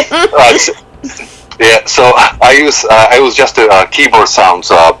 Yeah, so I use just keyboard sounds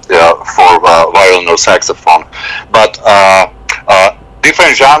for violin or saxophone, but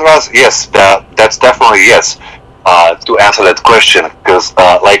different genres, yes, that's definitely yes. To answer that question, because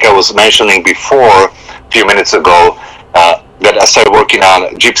like I was mentioning before, a few minutes ago, that I started working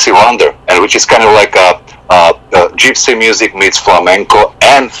on Gypsy Wonder, and which is kind of like a gypsy music meets flamenco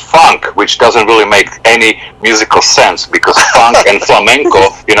and funk, which doesn't really make any musical sense because funk and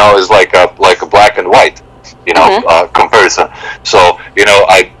flamenco, is like a black and white, comparison. So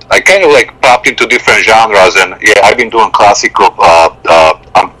I kind of like popped into different genres, and yeah, I've been doing classical.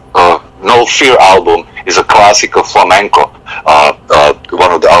 No Fear album is a classical flamenco.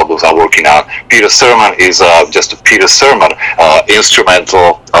 One of the albums I'm working on. Peter Sermon is just a Peter Sermon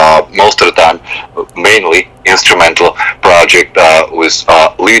instrumental, most of the time, mainly instrumental project with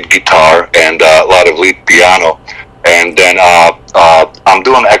lead guitar and a lot of lead piano. And then I'm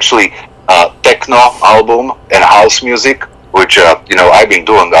doing actually techno album and house music, which I've been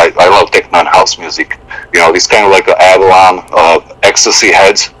doing. I love techno and house music. It's kind of like an Avalon Ecstasy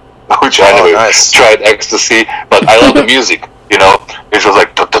Heads, which I never tried Ecstasy, but I love the music. It was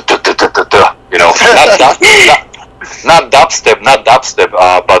like not dubstep,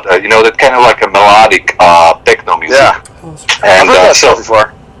 but that kind of like a melodic techno music. Yeah, and I've heard that stuff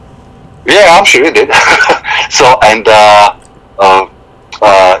before. Yeah, I'm sure you did. So and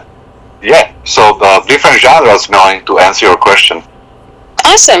yeah, so different genres, Melanie, to answer your question.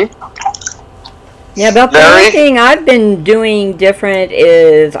 Awesome. Yeah, about the Larry? only thing I've been doing different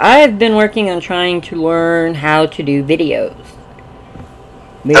is I've been working on trying to learn how to do videos.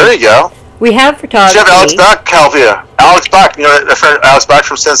 There you go. We have photography. You have Alex Back, Calvia. Alex Back, a friend Alex Back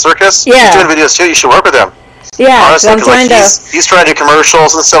from Sin Circus? Yeah. He's doing videos too. You should work with him. Yeah, Honestly, so I'm 'cause, trying to. he's trying to do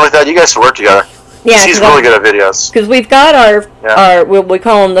commercials and stuff like that. You guys should work together. Yeah, He's really good at videos. Because we've got our we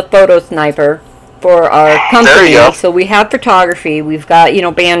call him the photo sniper for our company. There you go. So we have photography. We've got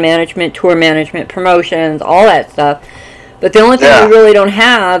band management, tour management, promotions, all that stuff. But the only thing we really don't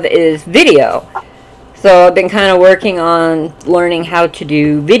have is video. So I've been kind of working on learning how to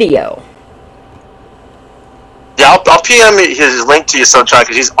do video. Yeah, I'll PM his link to you sometime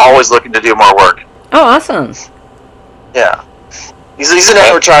because he's always looking to do more work. Oh, awesome. Yeah. He's in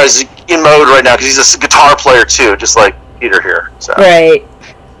advertising mode right now because he's a guitar player too, just like Peter here. So. Right.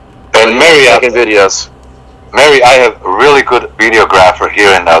 And Mary, making videos. Mary, I have a really good videographer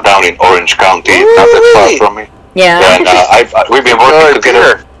here down in Orange County, Ooh, not that far really? from me. Yeah. And we've been working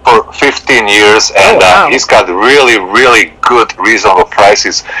together for 15 years, and he's got really, really good, reasonable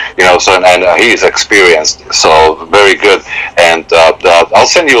prices. So and he is experienced, so very good. And I'll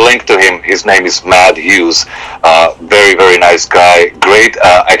send you a link to him. His name is Mad Hughes. Very, very nice guy. Great,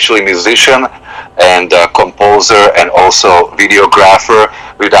 actually musician and composer, and also videographer.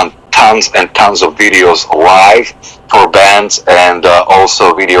 We've done tons and tons of videos live for bands, and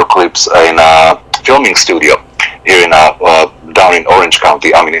also video clips in a filming studio here in down in Orange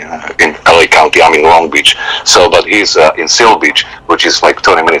County. I mean, in LA County. I'm in Long Beach. So, but he's in Seal Beach, which is like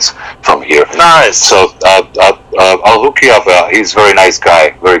 20 minutes from here. Nice. So I'll hook you up. He's a very nice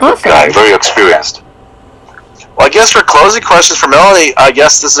guy, very good guy, very experienced. Well, I guess for closing questions for Melanie, I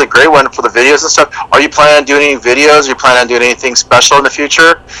guess this is a great one for the videos and stuff. Are you planning on doing any videos? Are you planning on doing anything special in the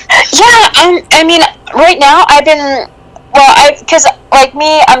future? Yeah, I mean, right now I've been, because like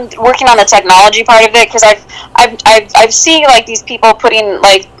me, I'm working on the technology part of it, because I've seen like these people putting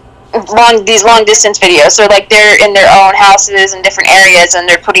like long distance videos. So like they're in their own houses in different areas, and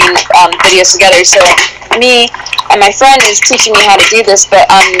they're putting videos together. So me and my friend is teaching me how to do this, but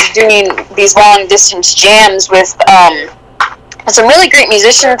I'm doing these long distance jams with some really great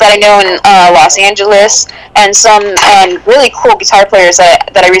musicians that I know in Los Angeles, and some really cool guitar players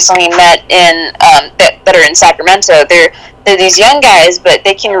that I recently met in that are in Sacramento. They're these young guys, but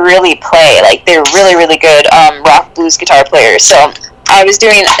they can really play. Like they're really, really good rock blues guitar players. So I was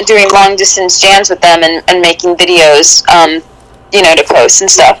doing long distance jams with them and making videos, to post and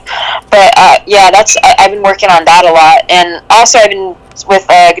stuff. But I've been working on that a lot, and also I've been with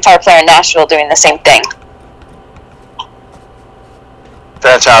a guitar player in Nashville doing the same thing.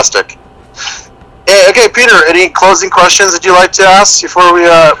 Fantastic. Okay, Peter, any closing questions that you'd like to ask before we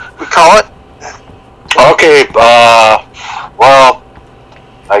call it? Okay, well,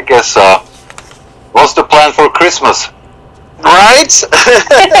 I guess, what's the plan for Christmas? Right?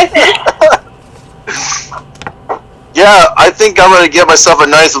 Yeah, I think I'm going to get myself a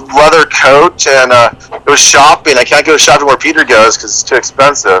nice leather coat and go shopping. I can't go shopping where Peter goes because it's too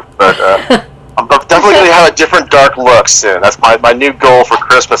expensive, but I'm definitely going to have a different dark look soon. That's my new goal for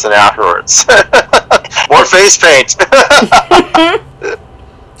Christmas and afterwards. More face paint.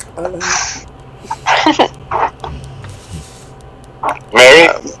 Mary?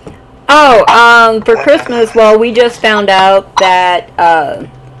 For Christmas, well, we just found out that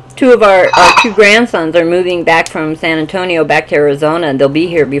two of our two grandsons are moving back from San Antonio back to Arizona, and they'll be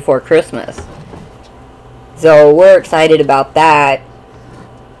here before Christmas. So we're excited about that.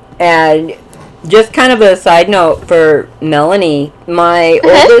 And just kind of a side note for Melanie, my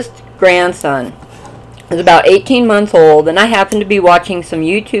oldest grandson is about 18 months old, and I happened to be watching some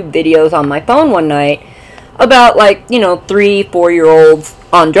YouTube videos on my phone one night about, 3-4-year-olds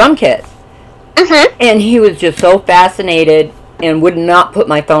on drum kits. And he was just so fascinated and would not put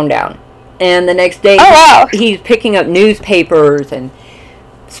my phone down. And the next day, he's picking up newspapers and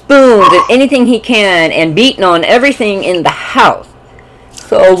spoons and anything he can and beating on everything in the house.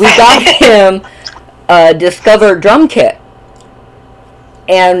 So we got him a Discover drum kit.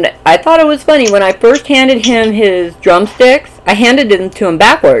 And I thought it was funny. When I first handed him his drumsticks, I handed them to him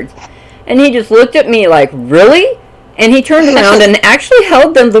backwards. And he just looked at me like, really? And he turned around and actually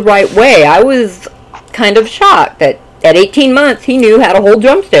held them the right way. I was kind of shocked that at 18 months he knew how to hold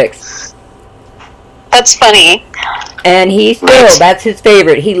drumsticks. That's funny. And that's his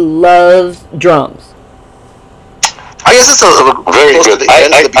favorite. He loves drums. I guess it's a Very good.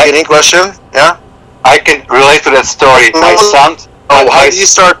 The beginning question. Yeah? I can relate to that story. My son... how did you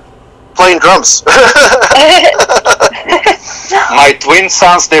start playing drums? My twin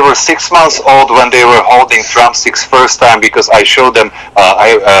sons, they were 6 months old when they were holding drumsticks first time because I showed them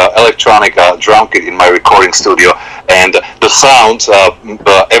electronic drum kit in my recording studio, and the sounds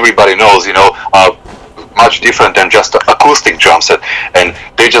everybody knows, much different than just an acoustic drum set, and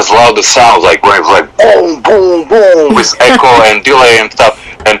they just love the sounds like when it was like boom, boom, boom with echo and delay and stuff.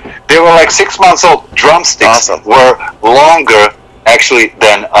 And they were like 6 months old. Drumsticks were longer actually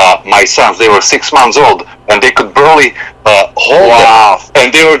than my sons. They were 6 months old and they could barely hold them.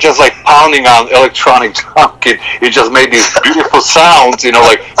 And they were just like pounding on electronic drum kit. It just made these beautiful sounds,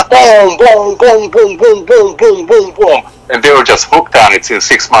 like boom, boom, boom, boom, boom, boom, boom, boom, boom. And they were just hooked on it since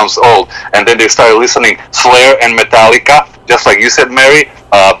 6 months old. And then they started listening Slayer and Metallica, just like you said, Mary.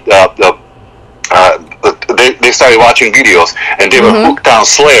 They started watching videos and they were hooked on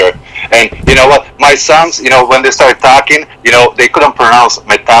Slayer. And you know what? My sons, when they started talking, they couldn't pronounce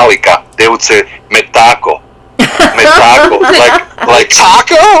Metallica. They would say Metaco. Metaco. like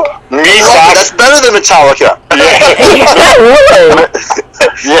Taco? Metaco. That's better than Metallica. Yeah.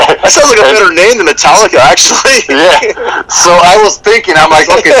 Yeah. That sounds like a better name than Metallica, actually. Yeah. So I was thinking, I'm like,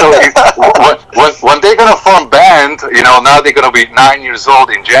 okay, so when they're gonna form band, now they're gonna be 9 years old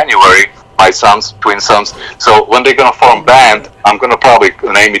in January. My sons, twin sons. So when they're gonna form band, I'm gonna probably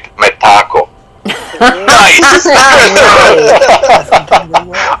name it Metaco. Nice.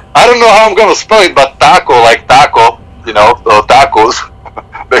 I don't know how I'm gonna spell it, but taco, like taco, tacos,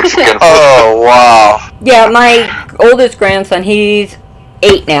 Mexican food. Oh wow! Yeah, my oldest grandson, he's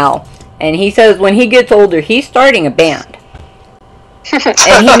 8 now, and he says when he gets older, he's starting a band. And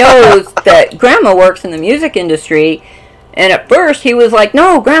he knows that Grandma works in the music industry. And at first, he was like,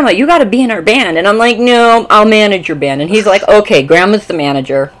 no, Grandma, you got to be in our band. And I'm like, no, I'll manage your band. And he's like, okay, Grandma's the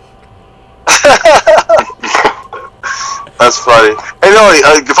manager. That's funny. Hey, Melanie,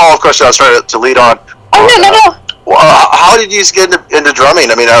 the follow-up question I was trying to lead on. Oh, no. How did you get into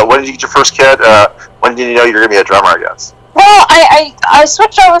drumming? I mean, when did you get your first kid? When did you know you were going to be a drummer, I guess? Well, I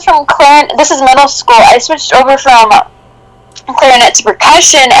switched over from clarinet. This is middle school. I switched over from clarinet to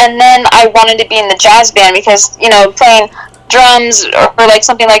percussion, and then I wanted to be in the jazz band because, playing drums or like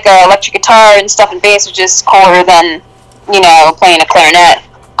something like an electric guitar and stuff and bass was just cooler than, playing a clarinet.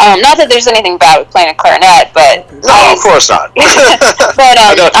 Not that there's anything bad with playing a clarinet, but... No, of course not. But,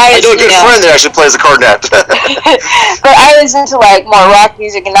 I know a good friend that actually plays the clarinet. But I was into, more rock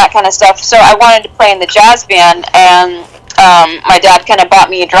music and that kind of stuff, so I wanted to play in the jazz band, and my dad kind of bought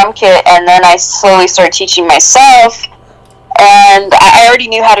me a drum kit, and then I slowly started teaching myself. And I already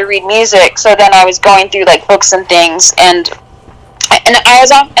knew how to read music, so then I was going through books and things, and I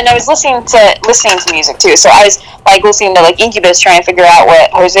was listening to music too. So I was listening to Incubus, trying to figure out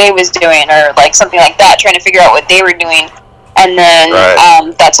what Jose was doing, or something like that, trying to figure out what they were doing, and then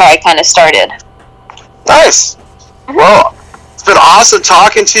that's how I kind of started. Nice. Well, it's been awesome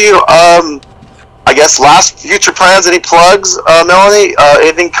talking to you. I guess last future plans, any plugs, Melanie?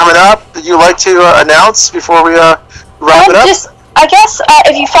 Anything coming up that you'd like to announce before we wrap it up? I guess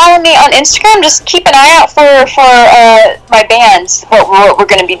if you follow me on Instagram, just keep an eye out for my bands. What we're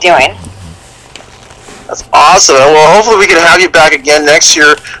going to be doing. That's awesome. Well, hopefully we can have you back again next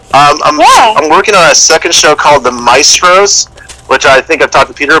year. I'm working on a second show called The Maestros, which I think I've talked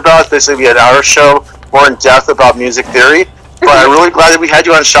to Peter about. It's basically an hour show, more in depth about music theory. But I'm really glad that we had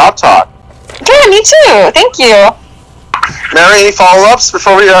you on Shop Talk. Yeah, me too. Thank you. Mary, any follow-ups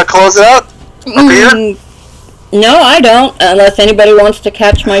before we close it out? Peter? No, I don't. Unless anybody wants to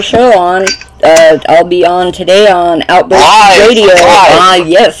catch my show on, I'll be on today on Outbreak Radio.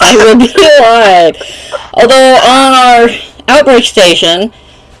 Yes, I will be live. Although on our Outbreak station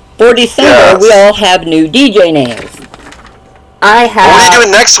for December, we all have new DJ names. I have. What are you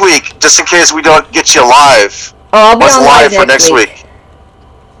doing next week, just in case we don't get you live? Oh, I'll be on live for next week.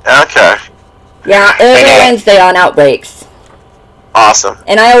 Okay. Yeah, every Wednesday on Outbreaks. Awesome.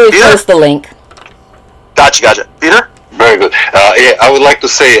 And I always post the link. Gotcha. Peter? Very good. I would like to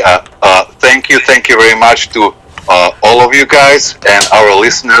say thank you very much to all of you guys and our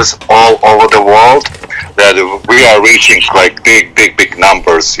listeners all over the world. That we are reaching like big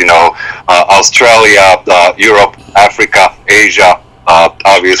numbers. You know, Australia, Europe, Africa, Asia,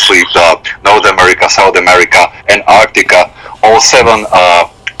 obviously North America, South America, Antarctica, all 7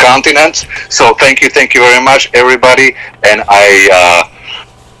 continents. So thank you very much, everybody, and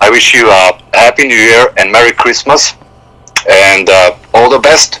I wish you a Happy New Year and Merry Christmas, and all the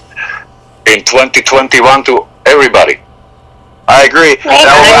best in 2021 to everybody. I agree.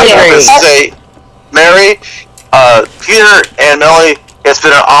 Mary, Peter, and Melanie, it's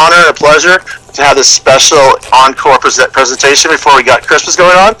been an honor and a pleasure to have this special encore presentation before we got Christmas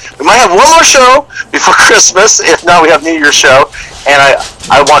going on. We might have one more show before Christmas. If not, we have New Year's show. And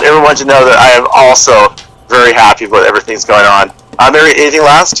I want everyone to know that I am also very happy with everything's going on. Mary, anything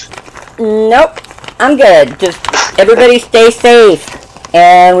last? Nope. I'm good. Just everybody stay safe.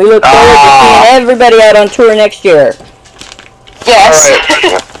 And we look forward to seeing everybody out on tour next year. Yes.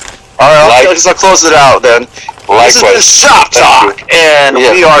 All right, I'll close it out then. This has been Shop Talk, and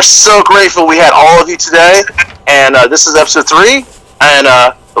we are so grateful we had all of you today. And this is episode 3, and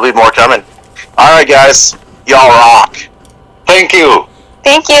there'll be more coming. All right, guys, y'all rock. Thank you.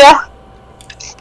 Thank you.